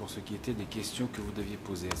procédure pour ce qui était des questions que vous deviez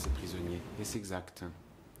poser à ces prisonniers. Est-ce exact?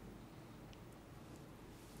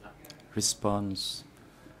 Response.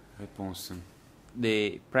 Réponse.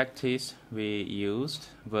 The practice we used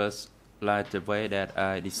was like the way that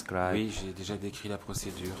I described. Oui, j'ai déjà décrit la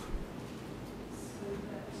procédure.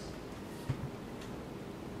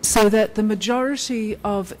 So that the majority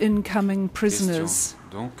of incoming prisoners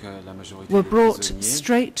were brought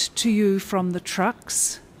straight to you from the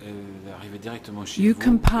trucks. You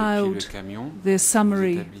compiled their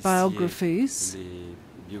summary biographies.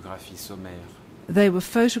 They were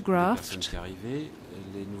photographed,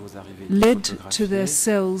 led to their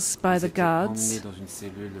cells by the guards,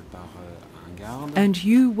 and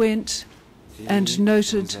you went and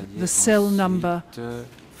noted the cell number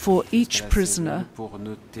for each prisoner,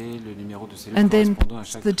 and then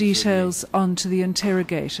put the details onto the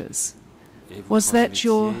interrogators. Was that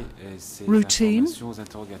your routine?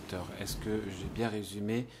 Est-ce que j'ai bien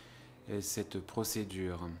résumé cette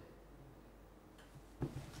procédure?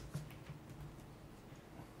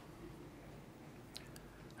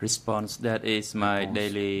 Response. That is my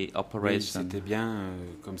daily operation. Oui, c'était bien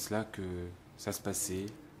comme cela que ça se passait.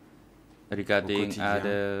 Regarding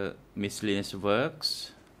other miscellaneous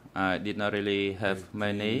works, I did not really have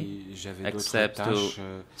many, except to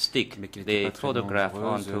stick the photograph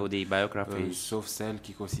onto the biographies. Sauf celle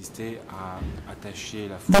qui consistait à attacher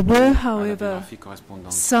la There were, photo à la however, biographie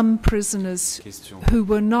correspondante. some prisoners who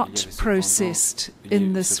were not processed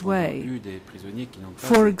in this way.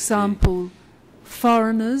 For example,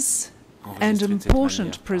 foreigners and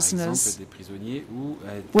important prisoners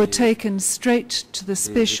were taken straight to the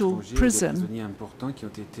special prison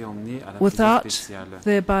without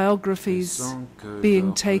their biographies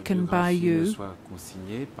being taken by you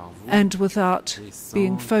and without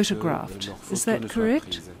being photographed. Is that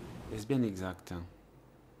correct? Est-ce bien exact?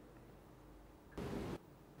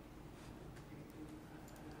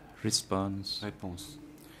 Response. Réponse.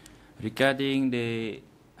 Regarding the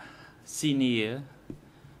senior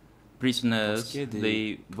prisoners,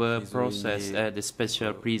 they were processed at the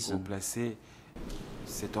special prison.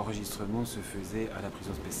 Cet enregistrement se faisait à la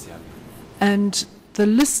prison spéciale. And the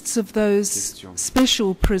lists of those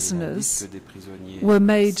special prisoners were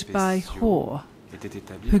made by Hoare,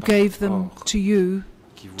 who gave them to you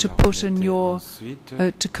to put in your,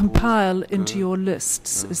 to compile into your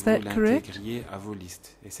lists. Is that correct?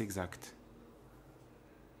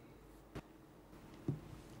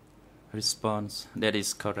 Response. That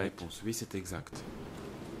is correct. Réponse. Oui, c'est exact.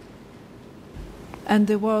 And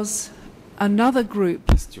there was another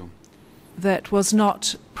group that was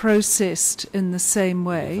not processed in the same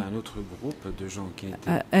way,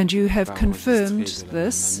 and you have confirmed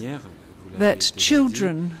this, that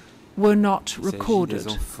children were not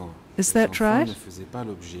recorded. Is that right? Ne faisaient pas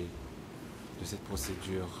l'objet de cette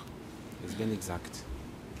procédure. Est-ce bien exact?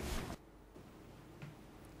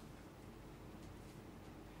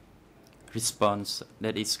 Response.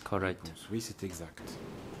 That is correct. Oui, c'est exact.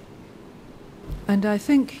 And I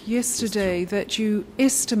think yesterday that you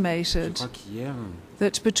estimated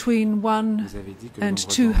that between 1 and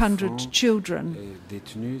 200 children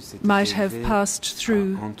might have passed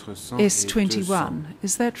through S21.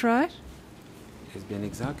 Is that right? Est-ce bien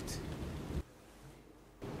exact?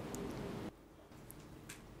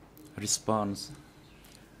 Response.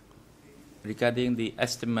 Regarding the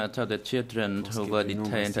estimate of the children who were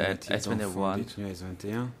detained at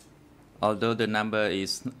S21, although the number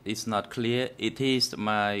is not clear, it is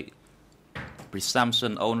my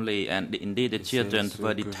presumption only, and indeed the children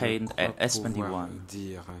were detained at S21.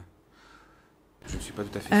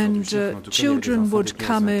 And children would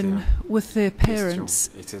come in with their parents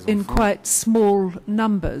in quite small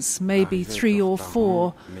numbers, maybe 3 or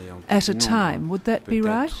 4 at a time. Would that be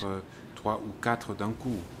right? 3 ou 4 d'un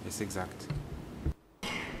coup, est-ce exact?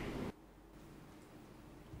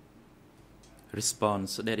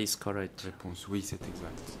 Response. That is correct. Réponse. Oui, c'est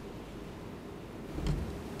exact.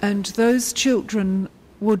 And those children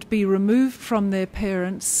would be removed from their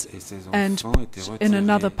parents and in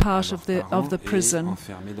another part of the prison,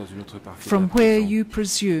 from where you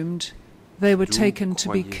presumed they were taken to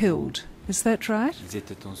be killed. Is that right? Ils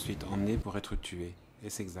étaient ensuite emmenés pour être tués.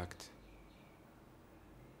 Est-ce exact?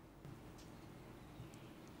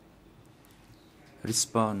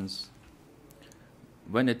 Response.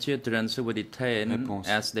 When the children were detained,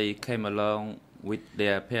 as they came along with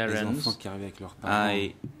their parents,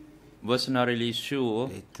 I was not really sure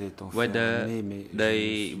whether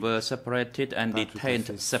they were separated and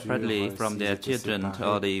detained separately from their children,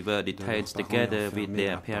 or they were detained together with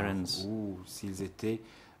their parents.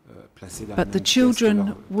 But the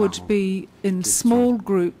children would be in small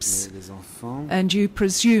groups, and you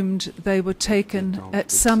presumed they were taken at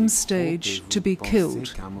some stage to be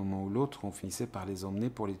killed.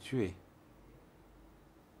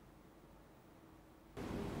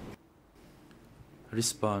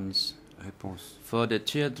 Response. For the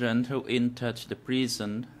children who entered the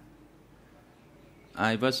prison,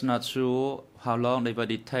 I was not sure how long they were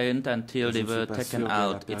detained until they were taken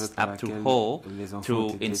out. It's up to Ho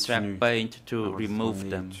to instruct Paint to remove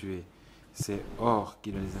them.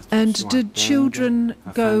 And did children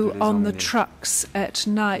go on the trucks at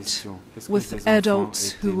night with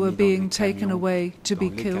adults who were being taken away to be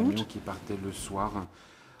killed?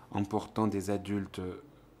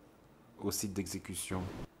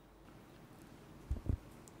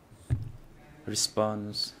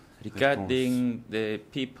 Response. Regarding the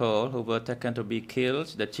people who were taken to be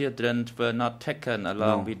killed, the children were not taken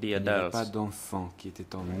along with the adults.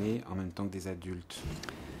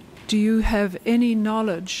 Do you have any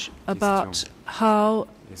knowledge about how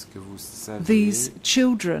these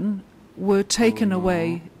children were taken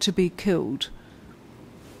away to be killed?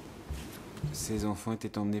 Ces enfants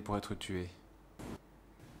étaient emmenés pour être tués.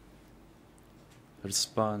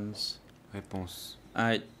 Response. Réponse.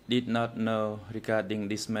 I did not know regarding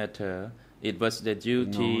this matter. It was the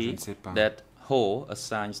duty that Ho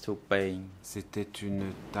assigns to Pain. C'était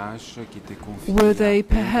une tâche qui était confiée. Were they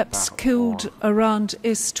perhaps killed around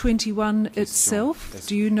S21 itself?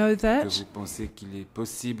 Do you know that? Vous pensez qu'il est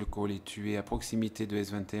possible qu'on les tue à proximité de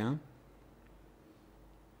S21?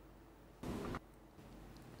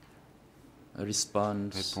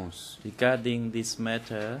 Response. Regarding this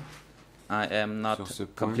matter, I am not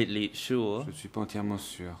completely sure. Je suis pas entièrement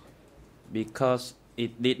sûr. Because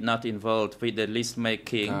it did not involve with the list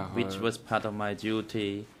making, which was part of my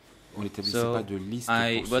duty. So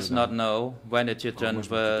I was not know when the children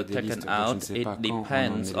were taken out. It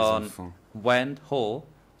depends on when Ho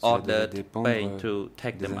ordered Pain to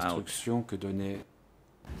take them out.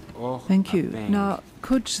 Thank you. Now,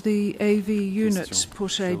 could the AV unit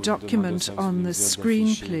put a document on the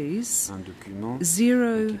screen, please?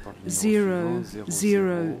 0000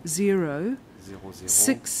 6728.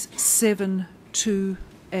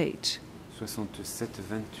 6728.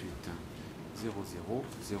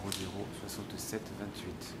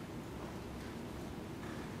 00006728.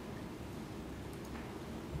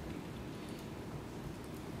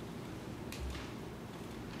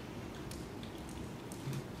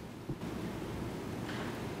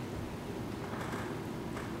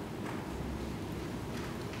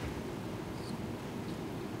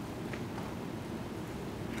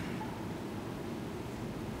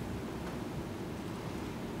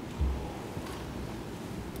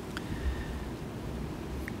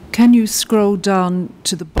 Can you scroll down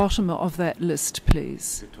to the bottom of that list,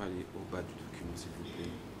 please?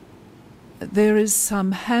 There is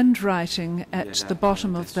some handwriting at the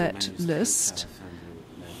bottom of that list.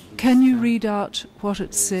 Can you read out what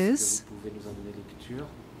it says?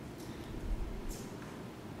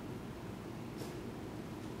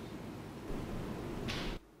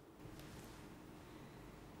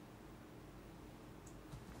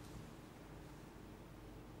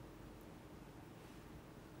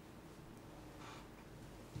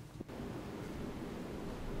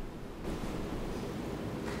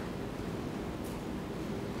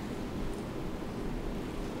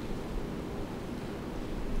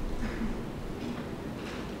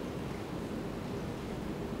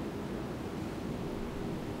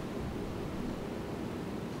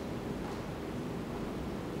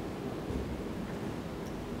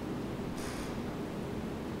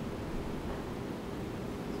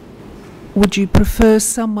 Would you prefer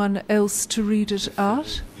someone else to read it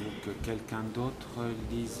out? Que quelqu'un d'autre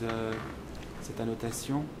lise cette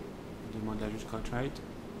annotation? Demande la juge Cartwright.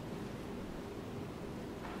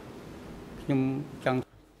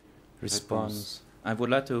 Response. I would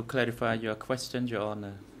like to clarify your question, Your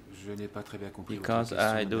Honor. Je n'ai pas très bien compris because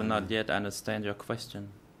I do not yet understand your question.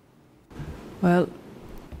 Well,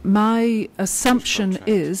 my assumption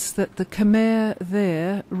is that the Khmer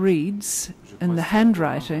there reads, in the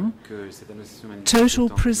handwriting, total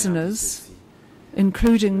prisoners,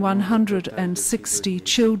 including 160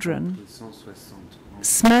 children,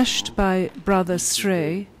 smashed by Brother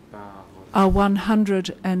Srey, are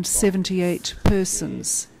 178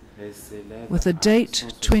 persons, with a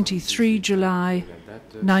date 23 July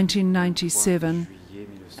 1997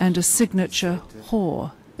 and a signature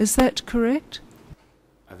Hor. Is that correct?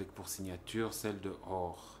 Avec pour signature celle de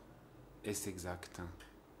Hor. Est-ce exact?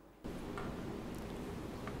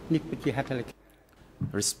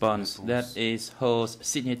 Response. That is Hor's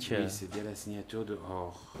signature. Oui, c'est bien la signature de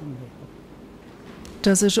Hor.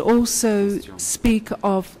 Does it also speak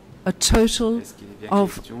of a total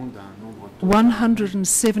of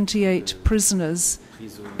 178 prisoners,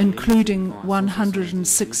 including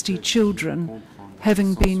 160 children,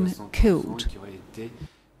 having been killed?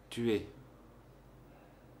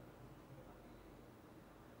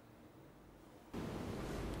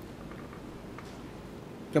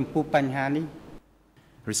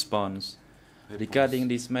 Response. Regarding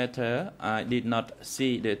this matter, I did not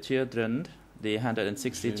see the children, the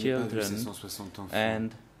 160 children,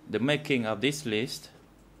 and the making of this list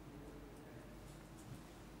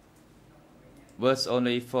was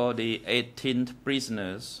only for the 18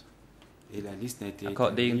 prisoners,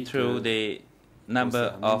 according to the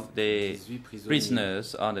number of the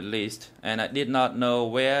prisoners on the list, and I did not know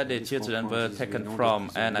where the children were taken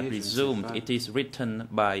from, and I presumed it is written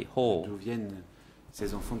by Ho.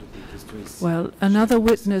 Well, another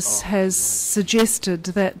witness has suggested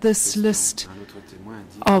that this list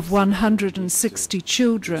of 160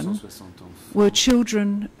 children were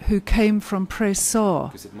children who came from Sous.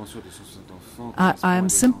 I am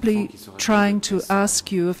simply trying to ask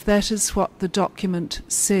you if that is what the document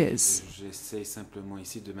says. J'essaie simplement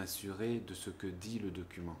ici de m'assurer de ce que dit le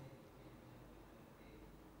document.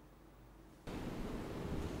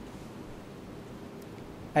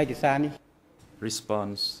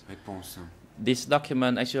 Response. This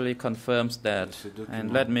document actually confirms that,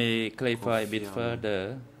 and let me clarify a bit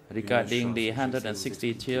further. Regarding the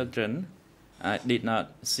 160 children, I did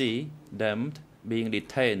not see them being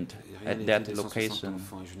detained at that location.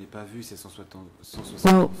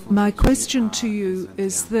 Well, my question to you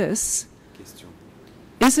is this.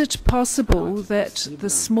 Is it possible that the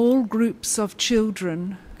small groups of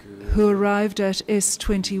children who arrived at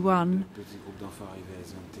S21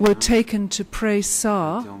 were taken to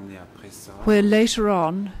Sous, where later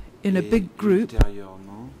on, in a big group,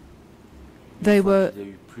 they were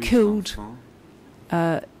killed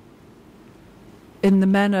in the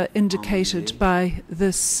manner indicated by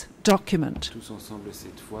this document? Tous ensemble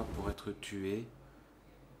cette fois pour être tués,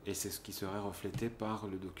 et c'est ce qui serait reflété par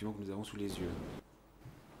le document que nous avons sous les yeux.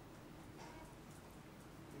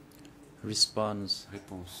 Response.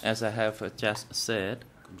 Réponse. As I have just said,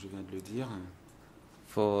 comme je viens de le dire,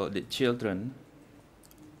 for the children,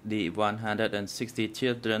 the 160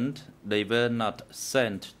 children, they were not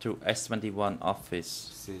sent to S21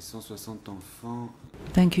 office. Ces 160 enfants.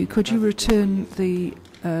 Thank you. Could you return the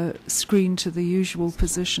screen to the usual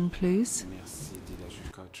position, please? Merci, dit la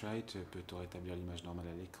juge Cartwright. Peut-on rétablir l'image normale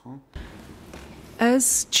à l'écran?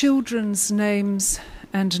 As children's names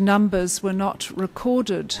and numbers were not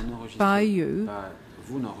recorded by you,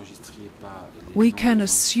 we can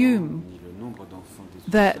assume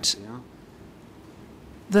that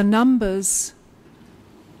the numbers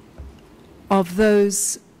of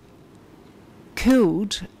those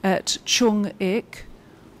killed at Chung Ek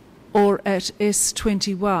or at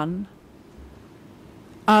S21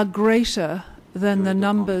 are greater than the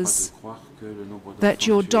numbers that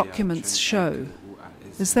your documents show.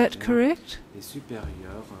 Is that correct? Est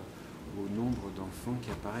supérieur au nombre d'enfants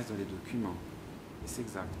qui apparaissent dans les documents. Et c'est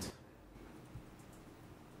exact.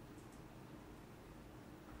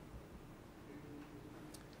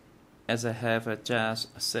 As I have just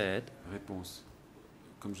said, réponse.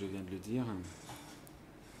 Comme je viens de le dire,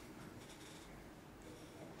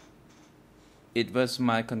 it was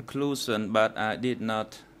my conclusion, but I did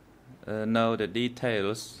not know the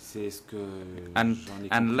details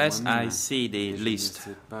unless I see the list. Je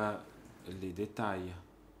ne sais pas les détails,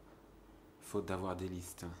 faute d'avoir des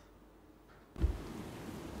listes.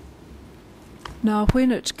 Now,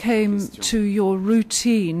 when it came to your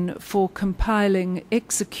routine for compiling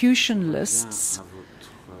execution lists,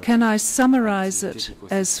 can I summarize it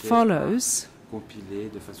as follows?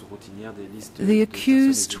 The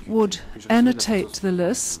accused would annotate the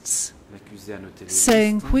lists,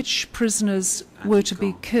 saying which prisoners were to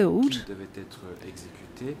be killed.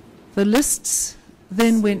 The lists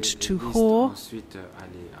then went to Hor,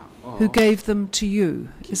 who gave them to you.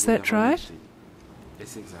 Is that right?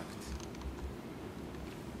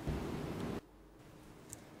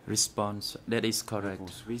 Response. That is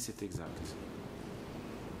correct.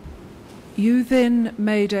 You then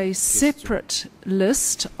made a separate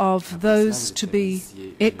list of those to be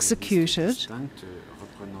executed,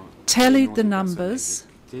 tallied the numbers,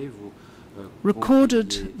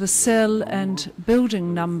 recorded the cell and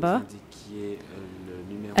building number,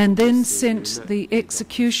 and then sent the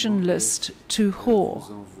execution list to Hor.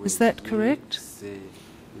 Is that correct?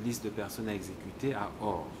 Liste de personnes à exécuter à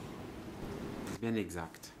Hor. C'est bien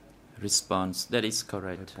exact. Response, that is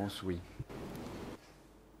correct. Réponse oui.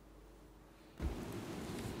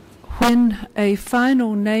 When a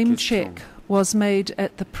final name check was made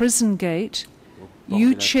at the prison gate,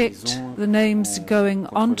 you checked the names going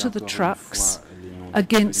onto the trucks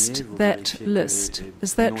against that list.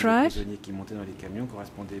 Is that right? Les prisonniers qui montaient dans les camions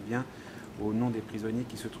correspondaient bien au nom des prisonniers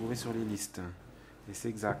qui se trouvaient sur les listes. Et c'est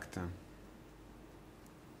exact.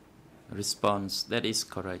 Response, that is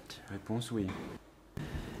correct. Réponse oui.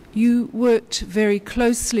 You worked very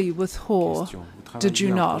closely with Hor, did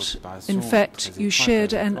you not? In fact, you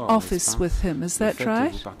shared an office with him. Is that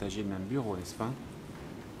right? Vous partagez le même bureau, n'est-ce pas?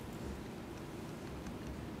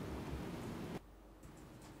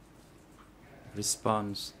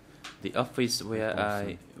 Response, the office where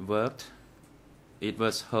I worked, it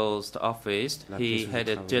was Hor's office. He had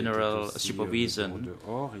a general supervision,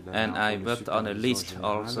 and I worked on a list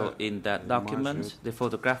also in that document. The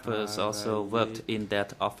photographers also worked in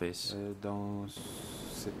that office.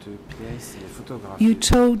 You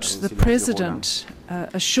told the President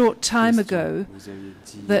a short time ago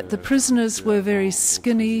that the prisoners were very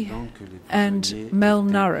skinny and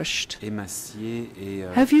malnourished.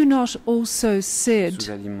 Have you not also said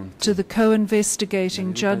to the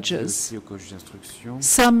co-investigating judges,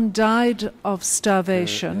 some died of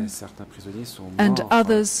starvation and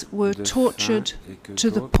others were tortured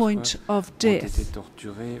to the point of death?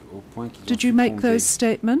 Did you make those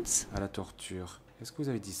statements? Est-ce que vous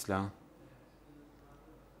avez dit cela?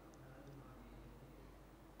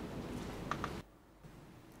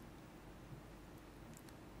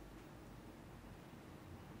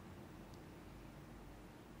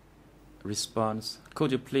 Response.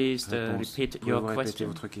 Could you please repeat your question?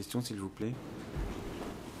 Votre question, s'il vous plaît.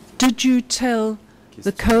 Did you tell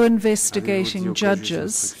the co-investigating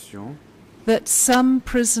judges that some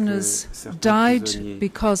prisoners died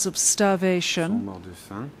because of starvation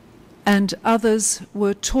and others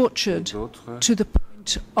were tortured to the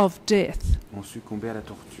point of death? Ont succombé à la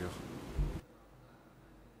torture.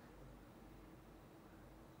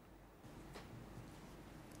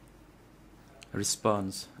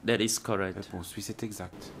 Response. That is correct. Réponse. Oui, c'est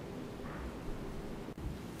exact.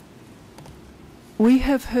 We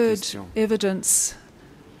have heard evidence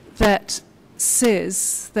that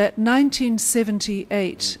says that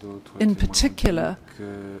 1978 in particular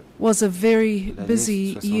was a very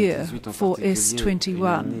busy year for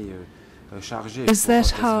S21. Is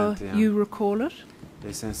that how you recall it?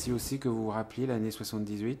 Est-ce ainsi aussi que vous vous rappelez l'année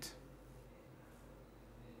 78?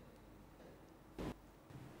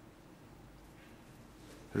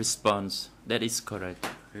 Response. That is correct.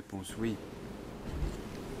 Réponse oui.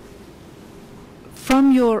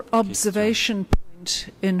 From your observation point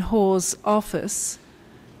in Hor's office,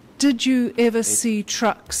 did you ever see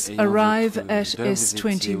trucks arrive at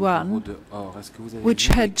S21 which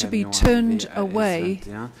had to be turned away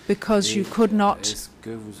because you could not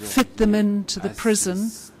fit them into the prison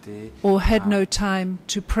or had no time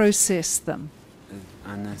to process them?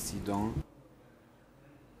 Un incident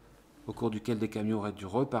au cours duquel des camions auraient dû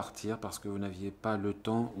repartir parce que vous n'aviez pas le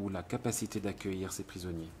temps ou la capacité d'accueillir ces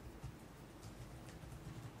prisonniers.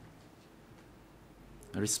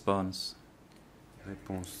 Response.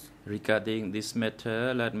 Réponse. Regarding this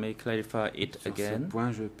matter, let me clarify it Sur again. ce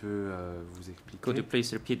point, je peux vous expliquer. Could you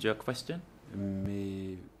please repeat your question?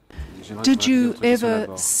 Mais did you ever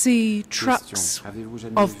see trucks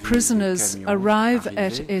of prisoners arrive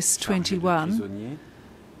at S21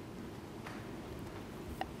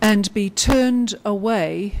 and be turned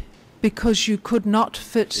away because you could not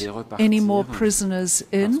fit any more prisoners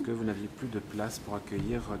in? Parce que vous n'aviez plus de place pour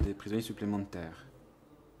accueillir des prisonniers supplémentaires.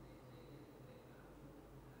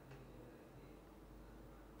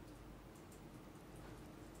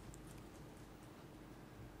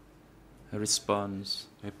 Response.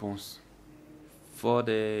 Réponse. For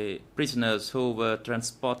the prisoners who were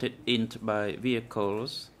transported in by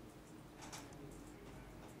vehicles,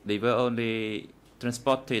 they were only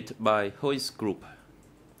transported by Hoy's group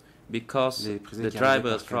because the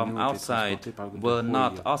drivers from outside were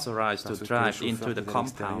not authorized to drive into the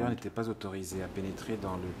compound.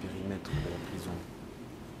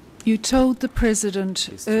 You told the President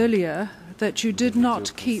earlier that you did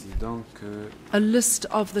not keep a list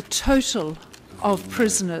of the total of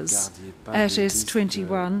prisoners at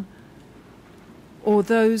S21 or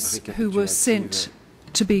those who were sent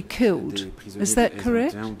to be killed. Is that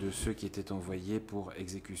correct? De ceux qui étaient envoyés pour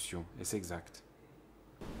exécution. Est-ce exact?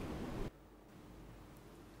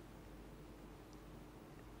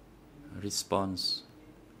 Response.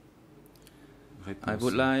 I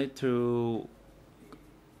would like to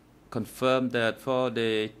confirm that for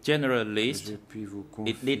the general list,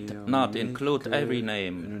 it did not include every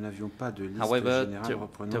name. However,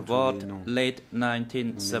 toward late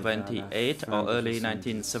 1978 or early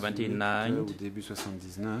 1979,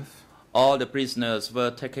 all the prisoners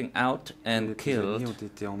were taken out and killed,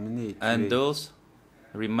 and those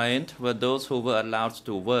remained were those who were allowed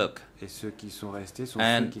to work.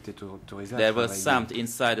 And there were some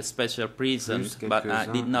inside the special prison, but I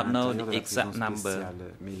did not know the exact number.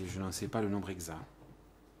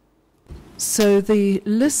 So the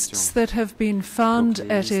lists that have been found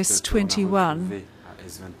at S21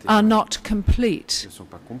 are not complete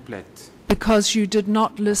because you did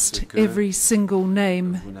not list every single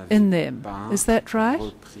name in them. Is that right?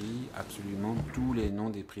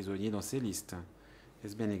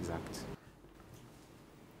 Est-ce bien exact?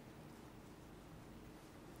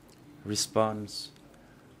 Response.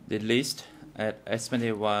 The list at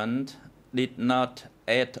S21 did not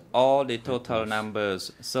add all the total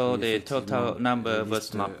numbers, so the total number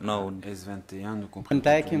was not known.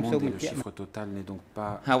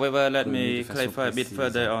 However, let me clarify a bit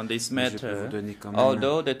further on this matter.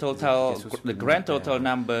 Although the grand total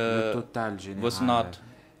number was not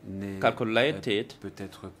calculated,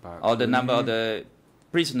 or the number of the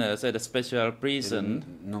prisoners at the special prison,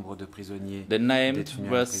 the names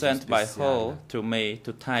were sent by Ho to me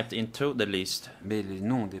to type into the list. Mais les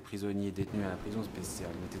noms des prisonniers détenus à la prison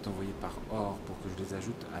spéciale m'étaient envoyés par Or pour que je les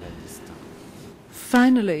ajoute à la liste.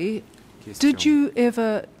 Finally, did you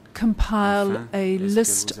ever compile a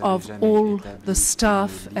list of all the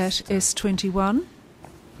staff at S21?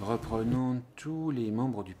 Reprenons tous les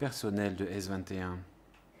membres du personnel de S21.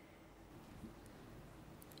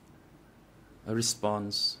 A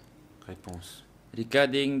response. Réponse.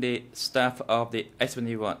 Regarding the staff of the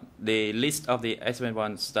S21, the list of the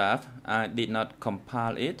S21 staff, I did not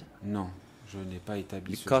compile it. Non, je n'ai pas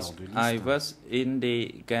établi ce because genre de liste. I was in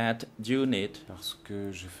the guard unit. Parce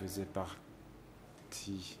que je faisais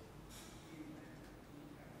partie.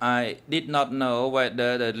 I did not know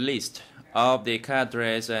whether the list of the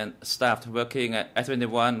cadres and staff working at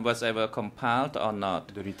S21 was ever compiled or not.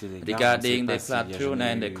 Regarding the platoon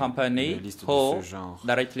and the company, who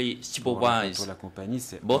directly supervised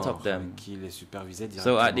both of them.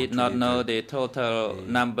 So I did not know the total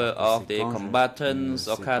number of the combatants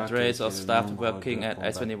or cadres or staff working at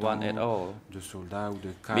S21 at all,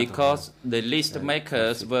 because the list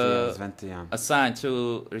makers were assigned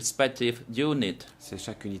to respective unit.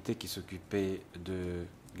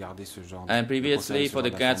 And previously, for the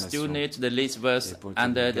guards unit, the list was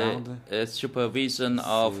under the supervision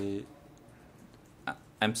of,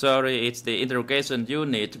 I'm sorry, it's the interrogation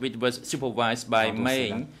unit, which was supervised by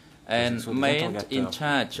Meng, and Meng in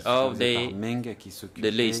charge of the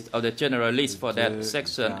list, of the general list for that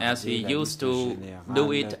section, as he used to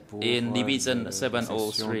do it in Division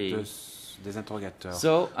 703.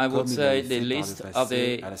 So I would say the list of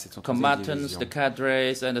the combatants, the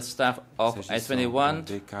cadres, and the staff of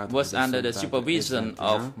S21 was under the supervision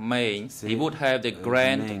of Meng. He would have the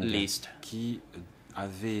grand list.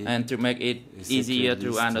 And to make it easier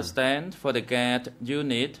to understand, for the guard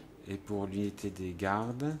unit,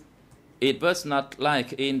 it was not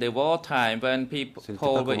like in the wartime when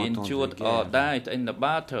people were injured or died in the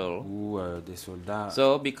battle.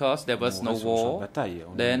 So because there was no war,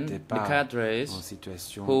 then the cadres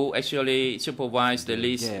who actually supervised the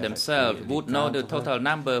list themselves would know the total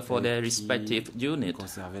number for their respective unit.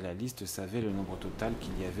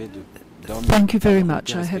 Thank you very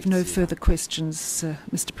much. I have no further questions,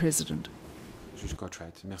 Mr. President. Juge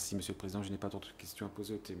Cartwright. Merci, Monsieur le Président. Je n'ai pas d'autres questions à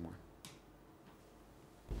poser aux témoins.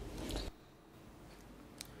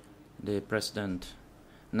 The President.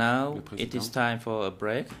 Now it is time for a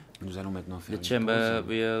break. Nous allons maintenant faire the chamber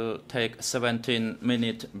will take a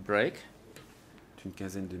 17-minute break. Une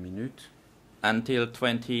quinzaine de minutes. Until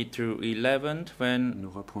 20 to 11, when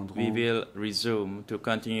we will resume to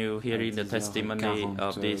continue hearing the testimony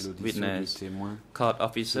of this witness. Court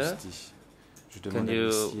officer, can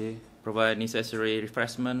you provide necessary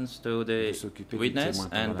refreshments to the witness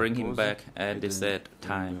and bring him back at the set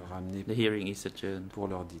time? The hearing is adjourned. Pour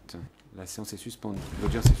l'heure dite. La séance est suspendue.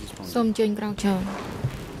 L'audience est suspendue.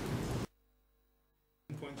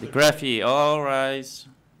 The graphic, all rise.